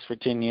using this for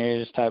 10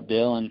 years type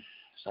deal. And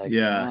it's like,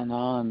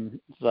 no, and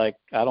it's like,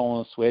 I don't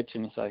want to switch.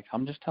 And he's like,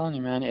 I'm just telling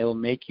you, man, it'll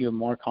make you a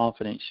more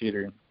confident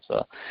shooter.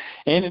 So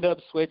I ended up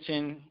switched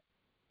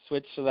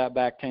to that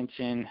back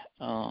tension.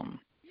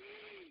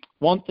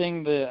 One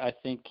thing that I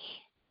think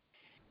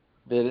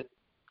that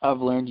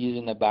I've learned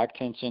using the back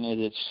tension is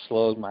it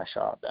slowed my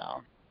shot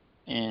down,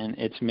 and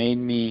it's made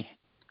me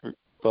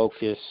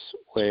focus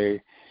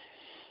where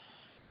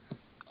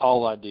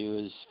all I do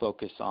is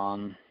focus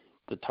on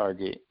the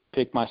target,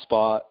 pick my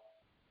spot,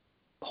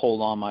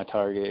 hold on my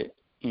target,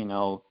 you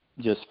know,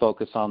 just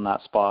focus on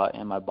that spot,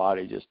 and my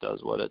body just does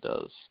what it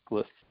does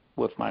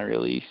with my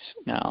release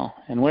now.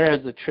 And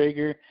whereas the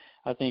trigger,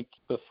 I think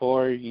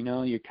before, you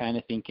know, you're kind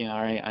of thinking,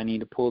 all right, I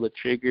need to pull the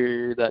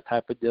trigger, that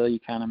type of deal. You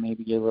kind of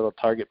maybe get a little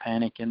target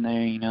panic in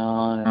there, you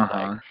know, and it's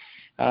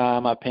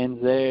like, my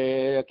pin's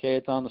there, okay,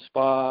 it's on the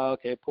spot,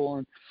 okay,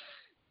 pulling.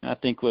 And I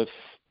think with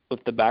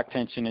the back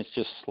tension, it's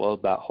just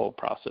slowed that whole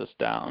process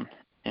down.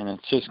 And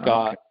it's just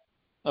got,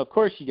 of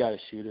course you got to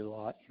shoot it a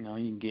lot, you know,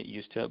 you can get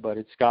used to it, but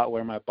it's got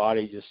where my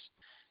body just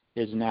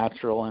is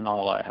natural, and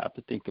all I have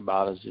to think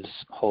about is just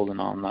holding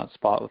on that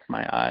spot with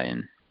my eye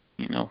and,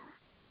 you know,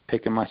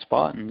 picking my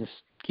spot and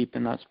just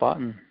keeping that spot,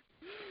 and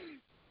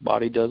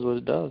body does what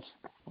it does.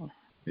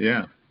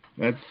 Yeah,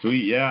 that's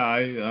sweet.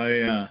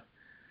 Yeah,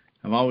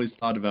 I've always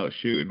thought about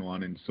shooting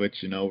one and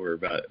switching over,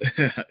 but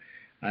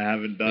I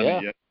haven't done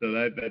it yet. So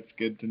that's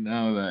good to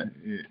know that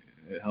it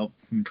helps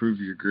improve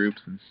your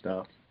groups and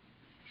stuff.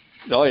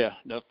 Oh yeah,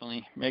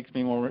 definitely makes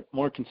me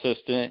more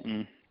consistent,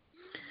 and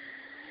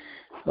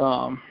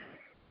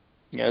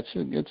yeah,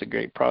 it's a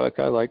great product.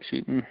 I like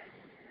shooting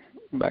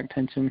back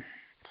tension.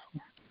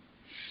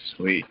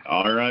 Sweet.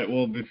 All right.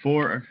 Well,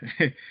 before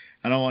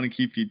I don't want to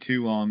keep you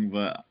too long,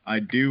 but I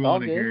do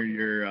want to hear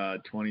your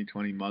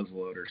 2020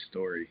 muzzleloader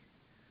story.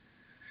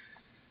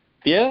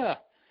 Yeah.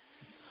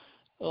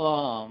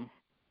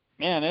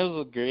 Man, it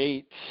was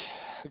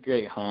a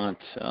great hunt.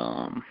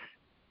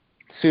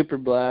 Super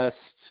blessed.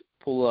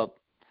 Pull up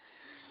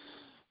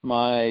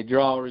my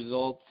draw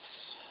results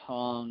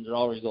on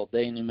draw result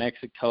day in New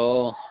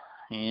Mexico,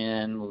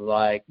 and was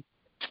like,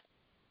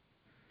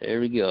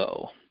 there we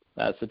go.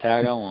 That's the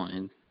tag I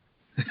wanted.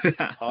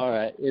 All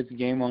right, it's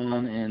game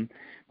on. And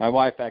my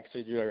wife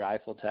actually drew a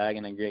rifle tag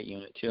and a great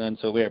unit too, and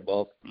so we were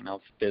both, you know,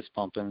 fist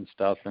pumping and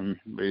stuff, and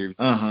we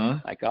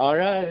were like, all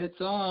right,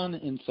 it's on.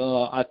 And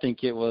so I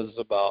think it was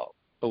about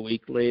a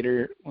week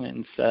later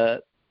when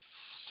set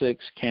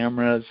 6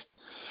 cameras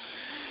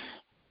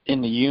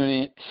in the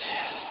unit.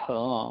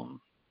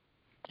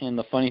 And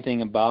the funny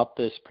thing about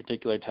this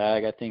particular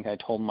tag, I think I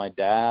told my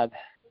dad,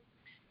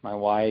 my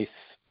wife,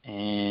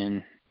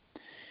 and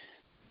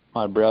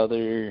my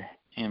brother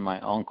and my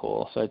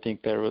uncle. So I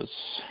think there was,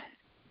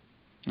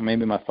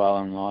 maybe my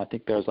father-in-law, I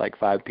think there was like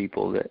 5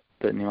 people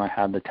that knew I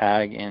had the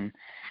tag. And,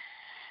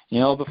 you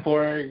know,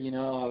 before, you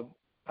know,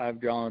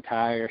 I've drawn a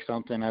tag or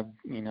something, I've,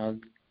 you know,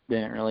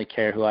 didn't really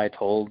care who I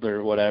told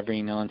or whatever,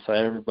 you know, and so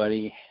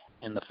everybody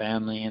in the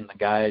family and the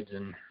guides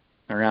and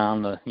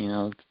around the, you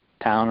know,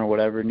 town or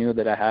whatever knew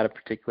that I had a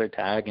particular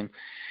tag. And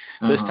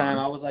This time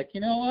I was like,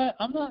 you know what?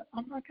 I'm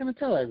not gonna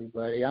tell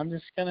everybody. I'm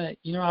just gonna,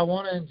 I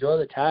want to enjoy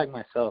the tag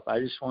myself. I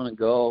just want to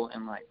go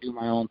and like do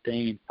my own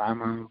thing and find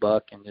my own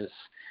buck and just,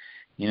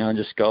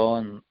 just go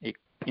and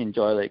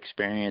enjoy the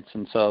experience.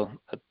 And so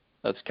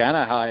that's kind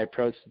of how I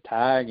approached the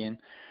tag. And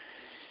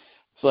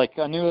it's like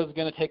I knew it was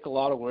gonna take a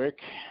lot of work.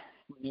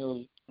 I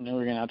knew we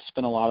were gonna have to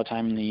spend a lot of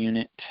time in the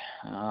unit.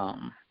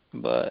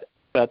 But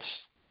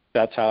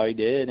that's how I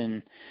did.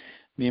 And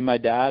me and my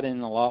dad,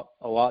 and a lot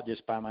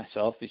just by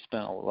myself. We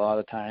spent a lot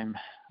of time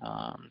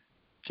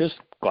just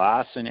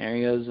glassing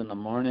areas in the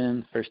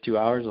morning, first 2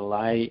 hours of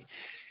light,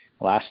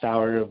 last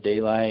hour of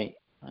daylight,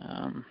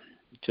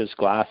 just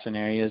glassing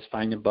areas,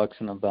 finding bucks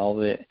in the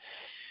velvet.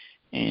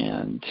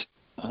 And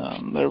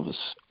there was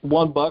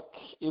one buck.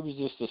 It was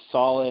just a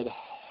solid.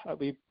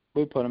 We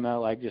put him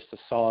out like just a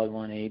solid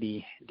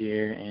 180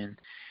 deer, and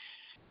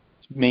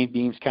main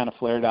beams kind of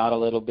flared out a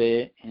little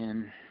bit,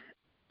 and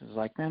I was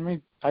like,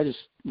 man, I just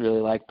really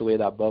liked the way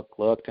that buck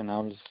looked, and I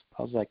was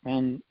like,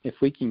 man, if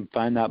we can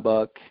find that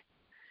buck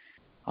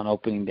on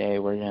opening day,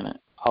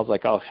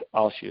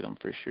 I'll shoot him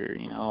for sure.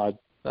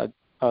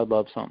 I'd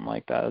love something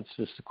like that. It's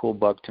just a cool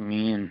buck to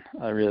me, and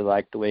I really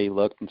liked the way he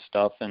looked and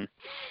stuff. And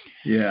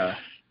yeah,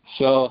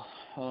 so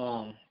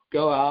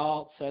go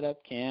out, set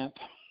up camp,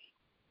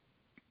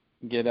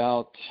 get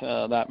out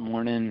that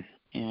morning,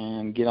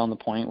 and get on the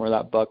point where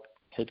that buck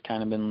had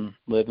kind of been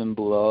living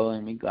below,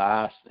 and we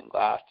glassed and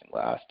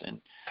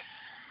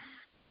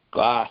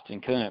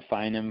couldn't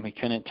find him. We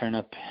couldn't turn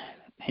up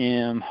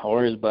him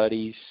or his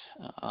buddies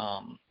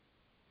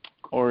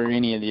or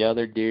any of the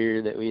other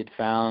deer that we had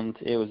found.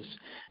 It was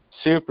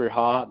super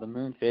hot. The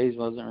moon phase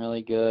wasn't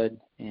really good,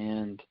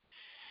 and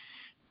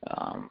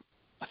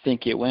I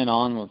think it went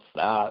on with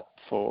that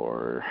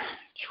for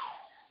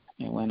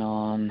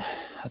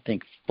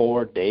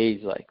 4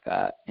 days like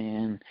that.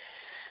 And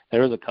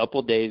there was a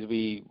couple days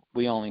we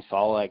only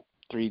saw like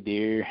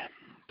 3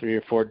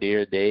 or 4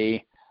 deer a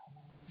day.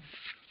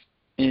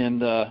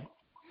 And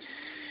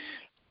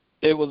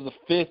it was the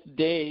 5th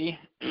day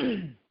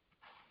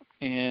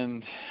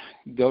and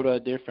go to a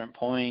different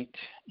point,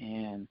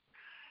 and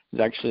it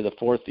was actually the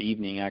 4th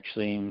evening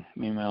actually, and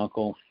me and my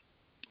uncle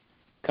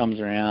comes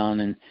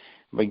around, and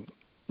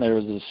there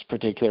was this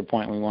particular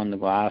point we wanted to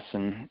glass,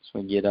 and so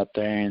we get up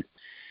there and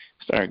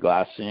start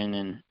glassing,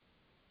 and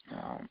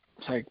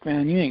it's like,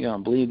 man, you ain't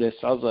gonna believe this.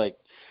 I was like,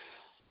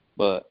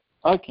 but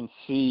I can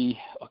see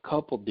a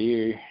couple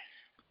deer,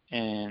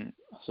 and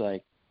I was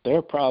like,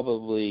 they're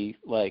probably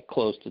like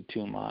close to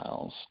 2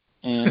 miles,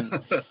 and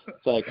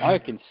it's like I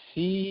can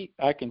see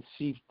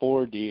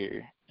 4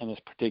 deer in this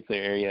particular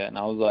area, and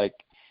I was like,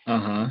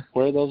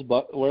 where are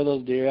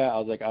those deer at? I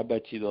was like, I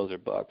bet you those are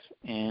bucks.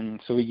 And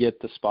so we get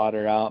the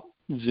spotter out,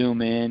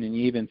 zoom in, and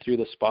even through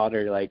the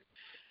spotter, like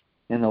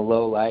in the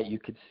low light, you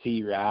could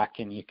see rack,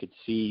 and you could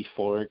see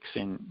forks,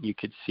 and you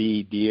could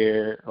see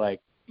deer, like,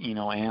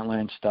 antler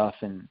and stuff.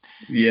 And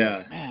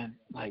yeah, man,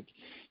 like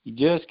you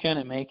just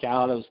couldn't make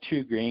out. It was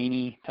too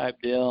grainy type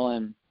deal,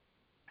 and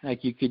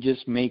like you could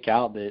just make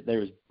out that there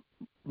was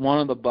one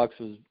of the bucks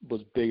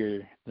was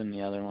bigger than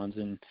the other ones,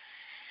 and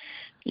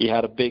he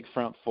had a big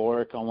front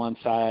fork on one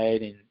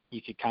side, and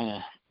you could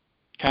kind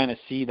of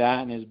see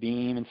that in his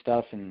beam and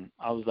stuff. And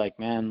I was like,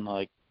 man,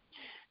 like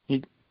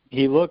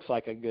he looks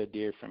like a good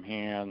deer from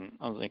here. And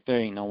I was like, there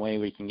ain't no way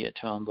we can get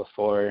to him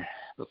before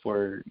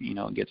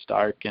it gets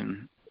dark.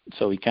 And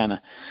so we kind of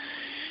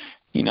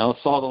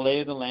saw the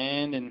lay of the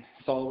land and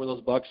saw where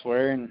those bucks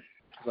were, and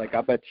I was like,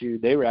 I bet you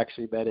they were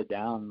actually bedded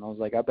down. And I was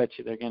like, I bet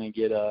you they're gonna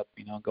get up,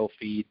 go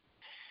feed,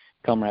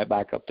 come right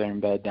back up there and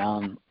bed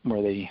down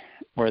where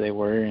they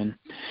were. And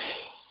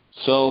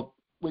so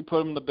we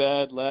put them to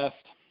bed, left,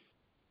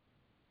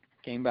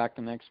 came back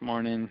the next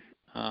morning,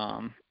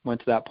 went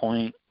to that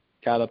point,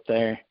 got up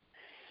there,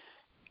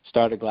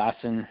 started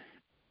glassing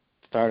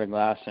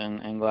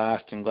and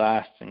glassed,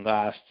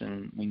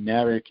 and we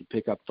never could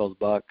pick up those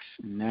bucks.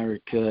 Never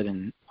could.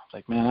 And I was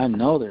like, man, I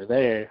know they're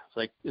there. It's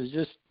like, it's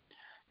just,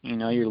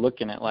 you're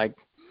looking at like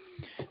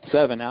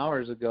 7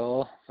 hours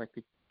ago. It's like,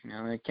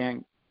 they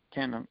can't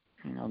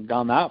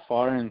gone that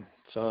far. And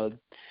so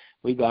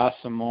we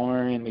glassed some more,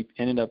 and we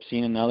ended up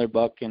seeing another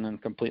buck in a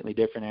completely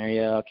different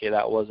area. Okay,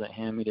 that wasn't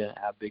him. He didn't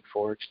have big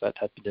forks, that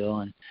type of deal.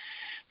 And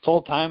the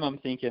whole time I'm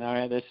thinking, all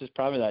right, this is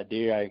probably that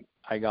deer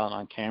I got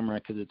on camera,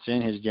 because it's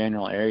in his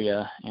general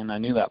area, and I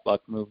knew that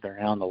buck moved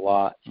around a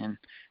lot. And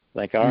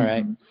like, all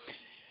right,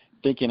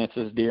 thinking it's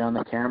this deer on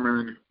the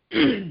camera.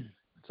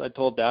 So I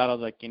told Dad, I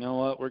was like, you know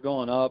what, we're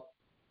going up.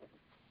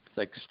 It's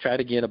like, just try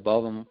to get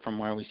above him from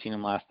where we seen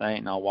him last night,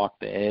 and I'll walk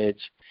the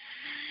edge.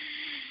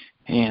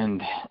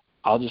 And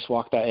I'll just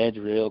walk that edge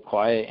real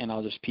quiet, and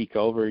I'll just peek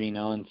over,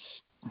 and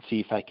see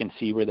if I can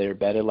see where they were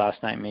bedded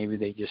last night. Maybe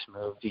they just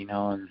moved,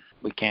 and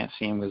we can't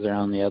see them because they're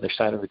on the other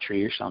side of a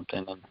tree or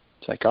something. And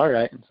it's like, all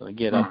right. And so we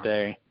get up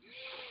there.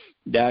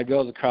 Dad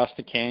goes across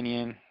the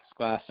canyon,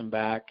 glassing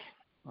back.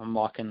 I'm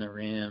walking the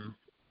rim,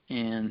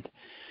 and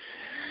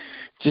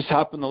just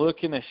happened to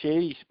look in a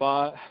shady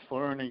spot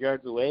 400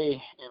 yards away,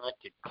 and I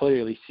could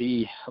clearly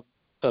see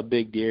a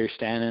big deer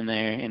standing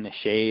there in the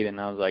shade, and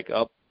I was like,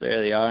 oh,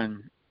 there they are,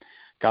 and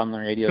got on the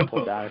radio,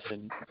 told Dad,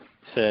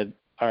 said,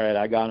 all right,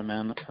 I got him,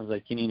 man. I was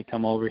like, you need to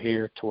come over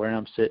here to where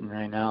I'm sitting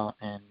right now.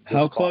 And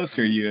how close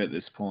are you at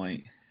this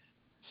point?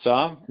 So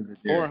I'm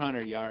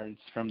 400 yards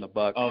from the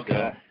buck.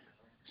 Okay.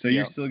 So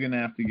you're still going to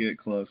have to get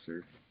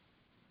closer.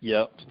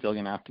 Yep, still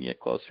going to have to get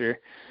closer.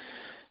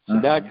 So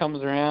Dad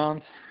comes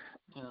around,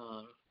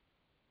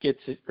 gets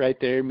it right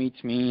there,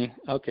 meets me.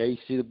 Okay, you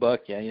see the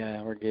buck?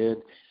 Yeah, we're good.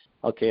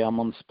 Okay, I'm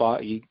on the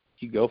spot. You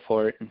go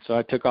for it. And so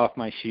I took off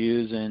my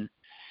shoes, and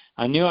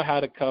I knew I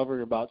had to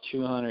cover about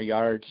 200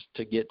 yards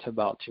to get to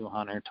about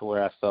 200 to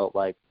where I felt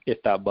like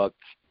if that buck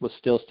was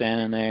still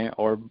standing there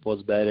or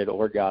was bedded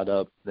or got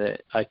up,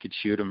 that I could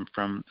shoot him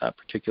from that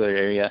particular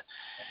area.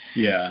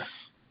 Yeah.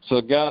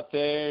 So got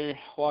there,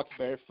 walked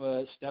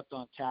barefoot, stepped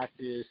on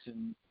cactus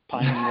and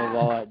pine needles,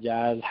 all that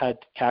jazz, had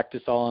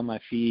cactus all on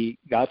my feet,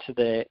 got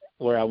to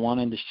where I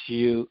wanted to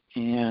shoot,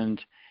 and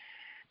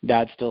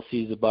Dad still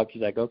sees the buck.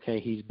 He's like, okay,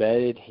 he's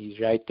bedded. He's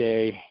right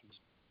there. He's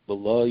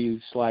below you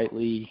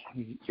slightly.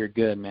 You're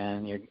good,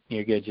 man.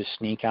 You're good. Just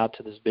sneak out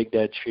to this big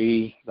dead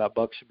tree. That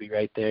buck should be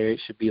right there.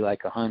 It should be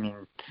like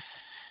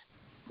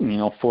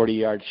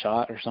 40-yard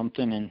shot or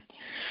something. And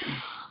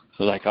I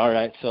was like, all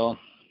right. So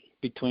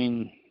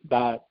between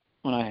that,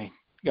 when I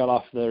got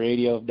off the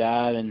radio of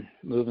Dad and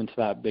moving to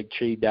that big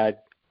tree, Dad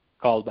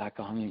called back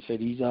on me and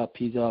said, he's up.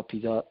 He's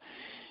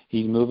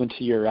moving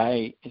to your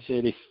right. He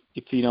said, if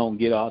you don't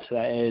get off to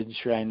that edge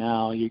right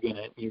now, you're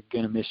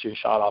gonna miss your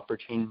shot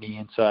opportunity.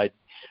 And so I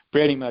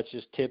pretty much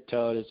just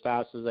tiptoed as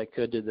fast as I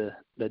could to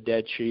the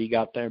dead tree,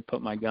 got there,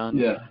 put my gun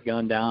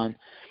down,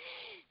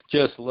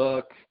 just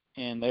look,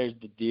 and there's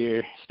the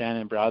deer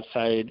standing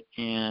broadside,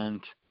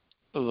 and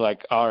I was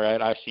like, all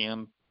right, I see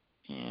him,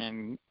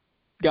 and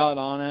got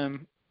on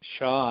him,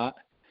 shot.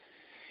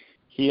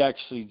 He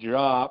actually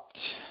dropped.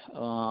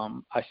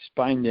 I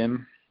spined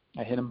him.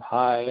 I hit him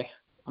high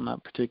on that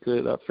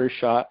first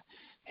shot.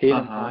 Hit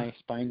him high,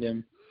 spined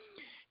him,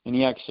 and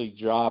he actually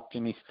dropped,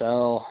 and he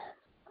fell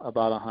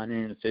about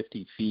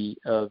 150 feet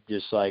of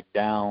just like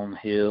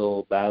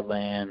downhill,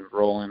 badland,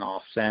 rolling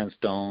off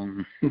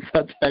sandstone,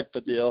 that type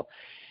of deal.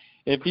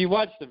 If you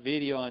watch the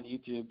video on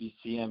YouTube, you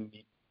see him.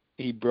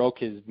 He broke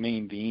his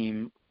main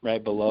beam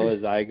right below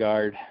his eye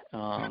guard.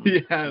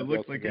 It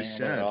looks like a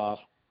shed. Off.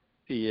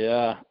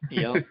 Yeah,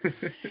 yep.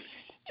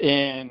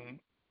 And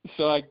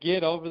so I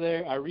get over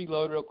there. I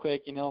reload real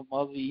quick,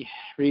 muzzy,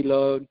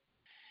 reload,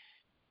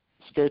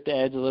 skirt the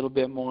edge a little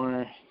bit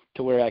more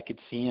to where I could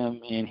see him,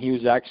 and he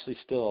was actually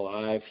still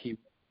alive. He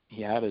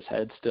had his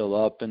head still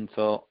up, and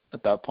so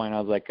at that point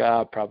I was like,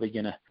 probably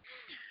gonna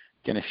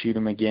shoot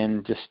him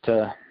again just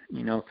to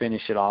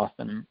finish it off.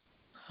 And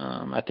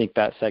I think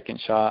that second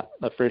shot,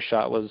 the first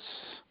shot was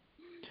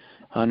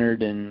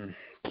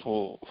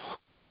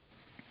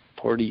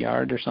 140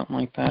 yards or something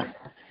like that.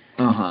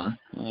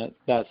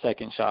 That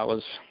second shot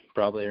was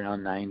probably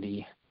around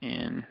 90,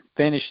 and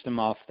finished him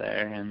off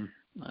there. And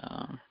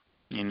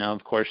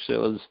of course, it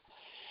was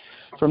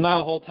from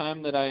that whole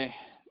time that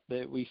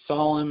we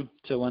saw him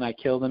to when I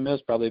killed him, it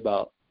was probably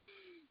about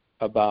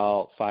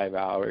 5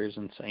 hours.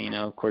 And so,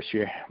 of course,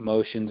 your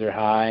emotions are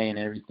high and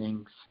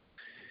everything's,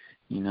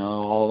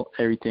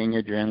 everything,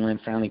 your adrenaline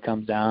finally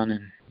comes down,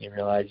 and you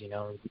realize, you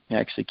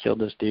actually killed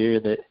this deer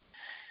that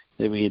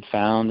we had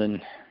found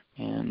and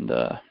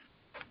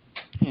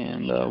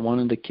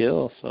wanted to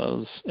kill.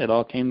 So it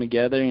all came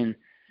together, and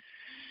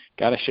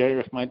got to share it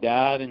with my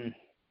dad, and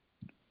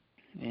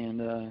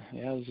it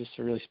was just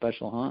a really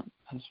special hunt.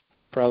 It was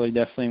probably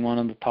definitely one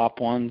of the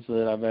top ones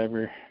that I've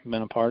ever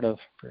been a part of,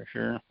 for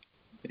sure.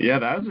 Yeah,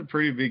 that was a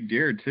pretty big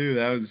deer too.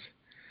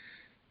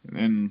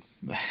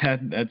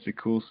 That's a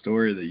cool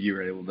story that you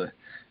were able to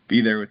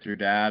be there with your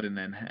dad, and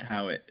then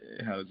how it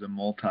was a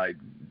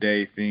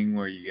multi-day thing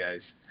where you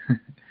guys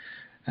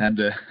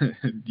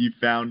you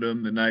found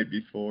him the night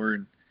before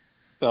and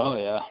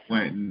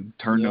went and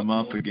turned him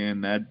up again.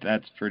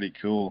 That's pretty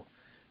cool.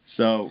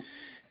 So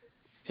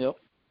yep,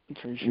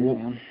 for sure,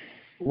 man.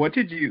 What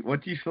do you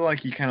feel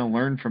like you kind of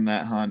learned from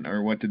that hunt,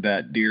 or what did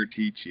that deer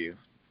teach you?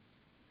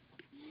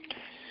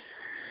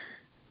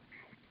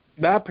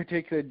 That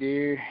particular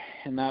deer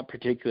and that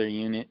particular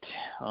unit,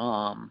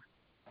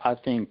 I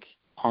think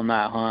on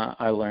that hunt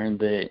I learned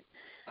that,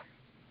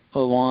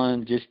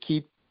 one, just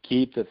keep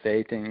the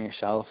faith in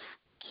yourself,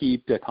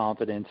 keep the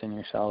confidence in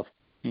yourself.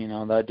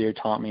 That deer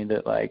taught me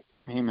that, like,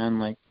 hey man,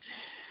 like,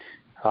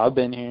 I've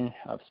been here,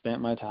 I've spent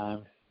my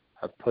time,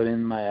 I've put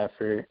in my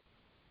effort,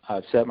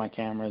 I've set my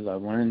cameras,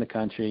 I've learned the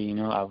country,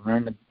 I've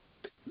learned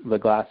the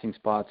glassing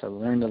spots, I've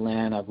learned the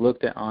land, I've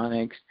looked at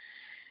onyx.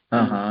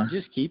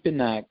 Just keeping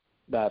that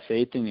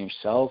faith in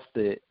yourself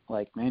that,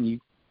 like,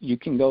 man, you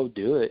can go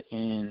do it,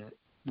 and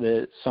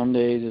that some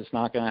days it's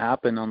not going to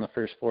happen on the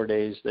first 4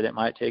 days, that it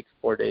might take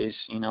 4 days,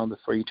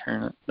 before you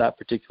turn that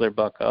particular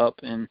buck up.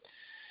 And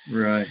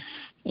right.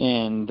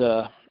 And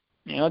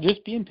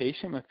just being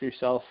patient with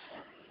yourself.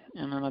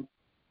 And then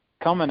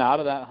coming out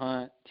of that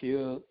hunt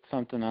too,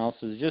 something else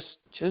is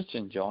just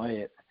enjoy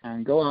it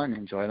and go out and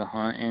enjoy the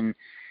hunt. And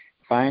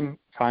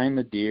find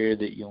the deer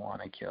that you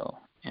want to kill,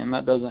 and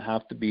that doesn't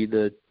have to be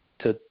the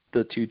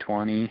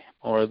 220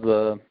 or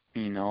the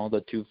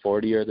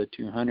 240 or the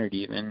 200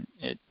 even.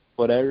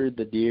 Whatever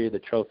the deer, the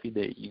trophy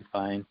that you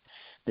find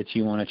that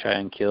you want to try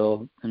and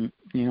kill, and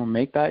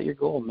make that your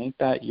goal, make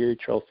that your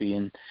trophy,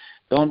 and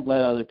don't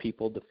let other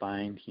people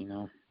define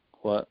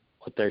what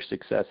their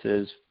success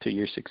is to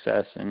your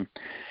success, and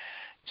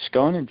just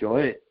go and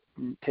enjoy it.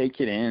 Take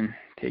in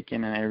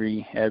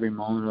every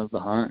moment of the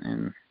hunt,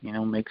 and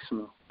make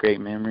some great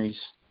memories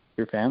with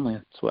your family.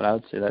 That's what I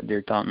would say that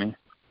deer taught me.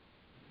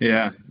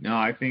 Yeah, no,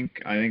 I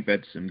think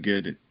that's some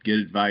good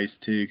advice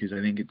too, because I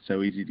think it's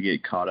so easy to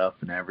get caught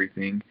up in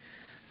everything.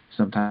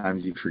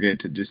 Sometimes you forget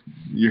to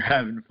you're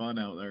having fun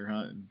out there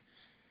hunting.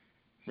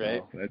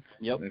 Right. So that's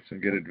some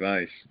good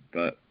advice.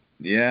 But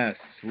yeah,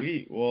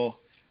 sweet. Well,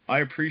 I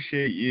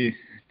appreciate you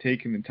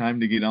taking the time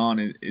to get on.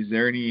 Is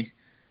there anything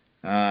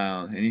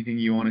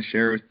you want to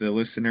share with the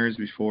listeners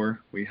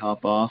before we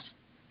hop off?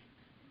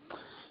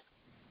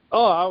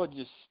 Oh, I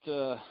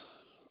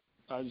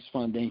just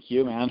want to thank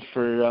you, man,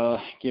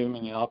 for giving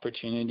me the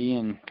opportunity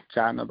and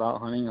chatting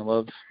about hunting.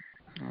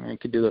 I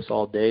could do this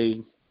all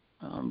day,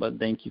 but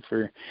thank you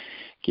for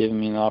giving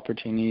me the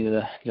opportunity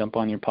to jump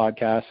on your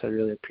podcast. I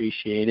really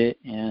appreciate it.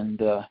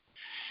 And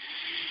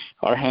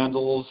our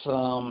handles,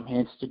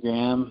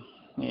 Instagram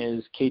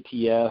is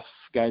KTF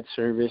Guide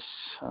Service.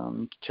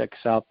 Check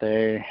us out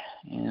there.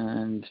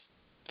 And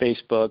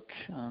Facebook,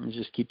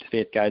 just Keep the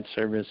Faith Guide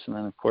Service. And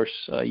then, of course,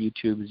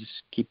 YouTube is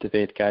just Keep the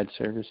Faith Guide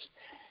Service.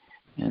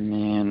 And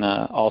then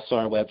also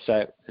our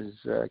website is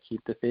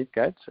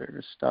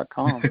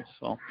keepthefaithguideservice.com.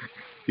 So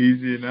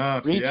easy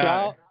enough. Reach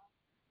out.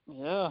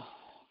 Yeah.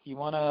 If you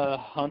want to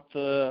hunt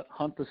the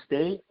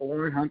state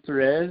or hunt the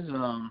res,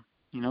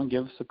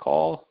 give us a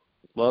call.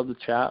 Love to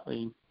chat.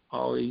 We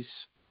always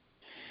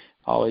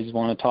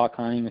want to talk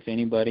hunting with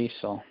anybody.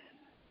 So,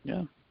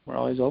 yeah, we're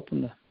always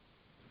open to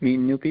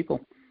meeting new people.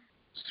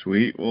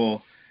 Sweet.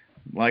 Well,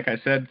 like I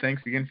said,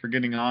 thanks again for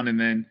getting on. And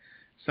then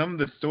some of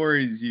the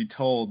stories you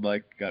told,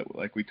 like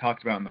we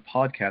talked about in the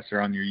podcast,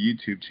 are on your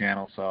YouTube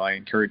channel. So I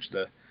encourage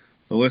the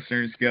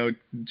listeners to go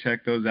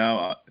check those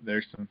out.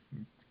 There's some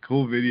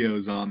cool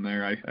videos on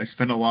there. I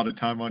spent a lot of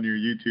time on your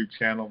YouTube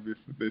channel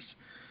this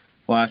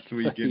last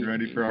week getting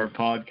ready for our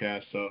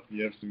podcast. So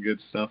you have some good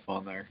stuff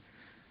on there.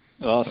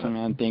 Awesome,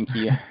 man. Thank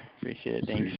you. Appreciate it. Thanks.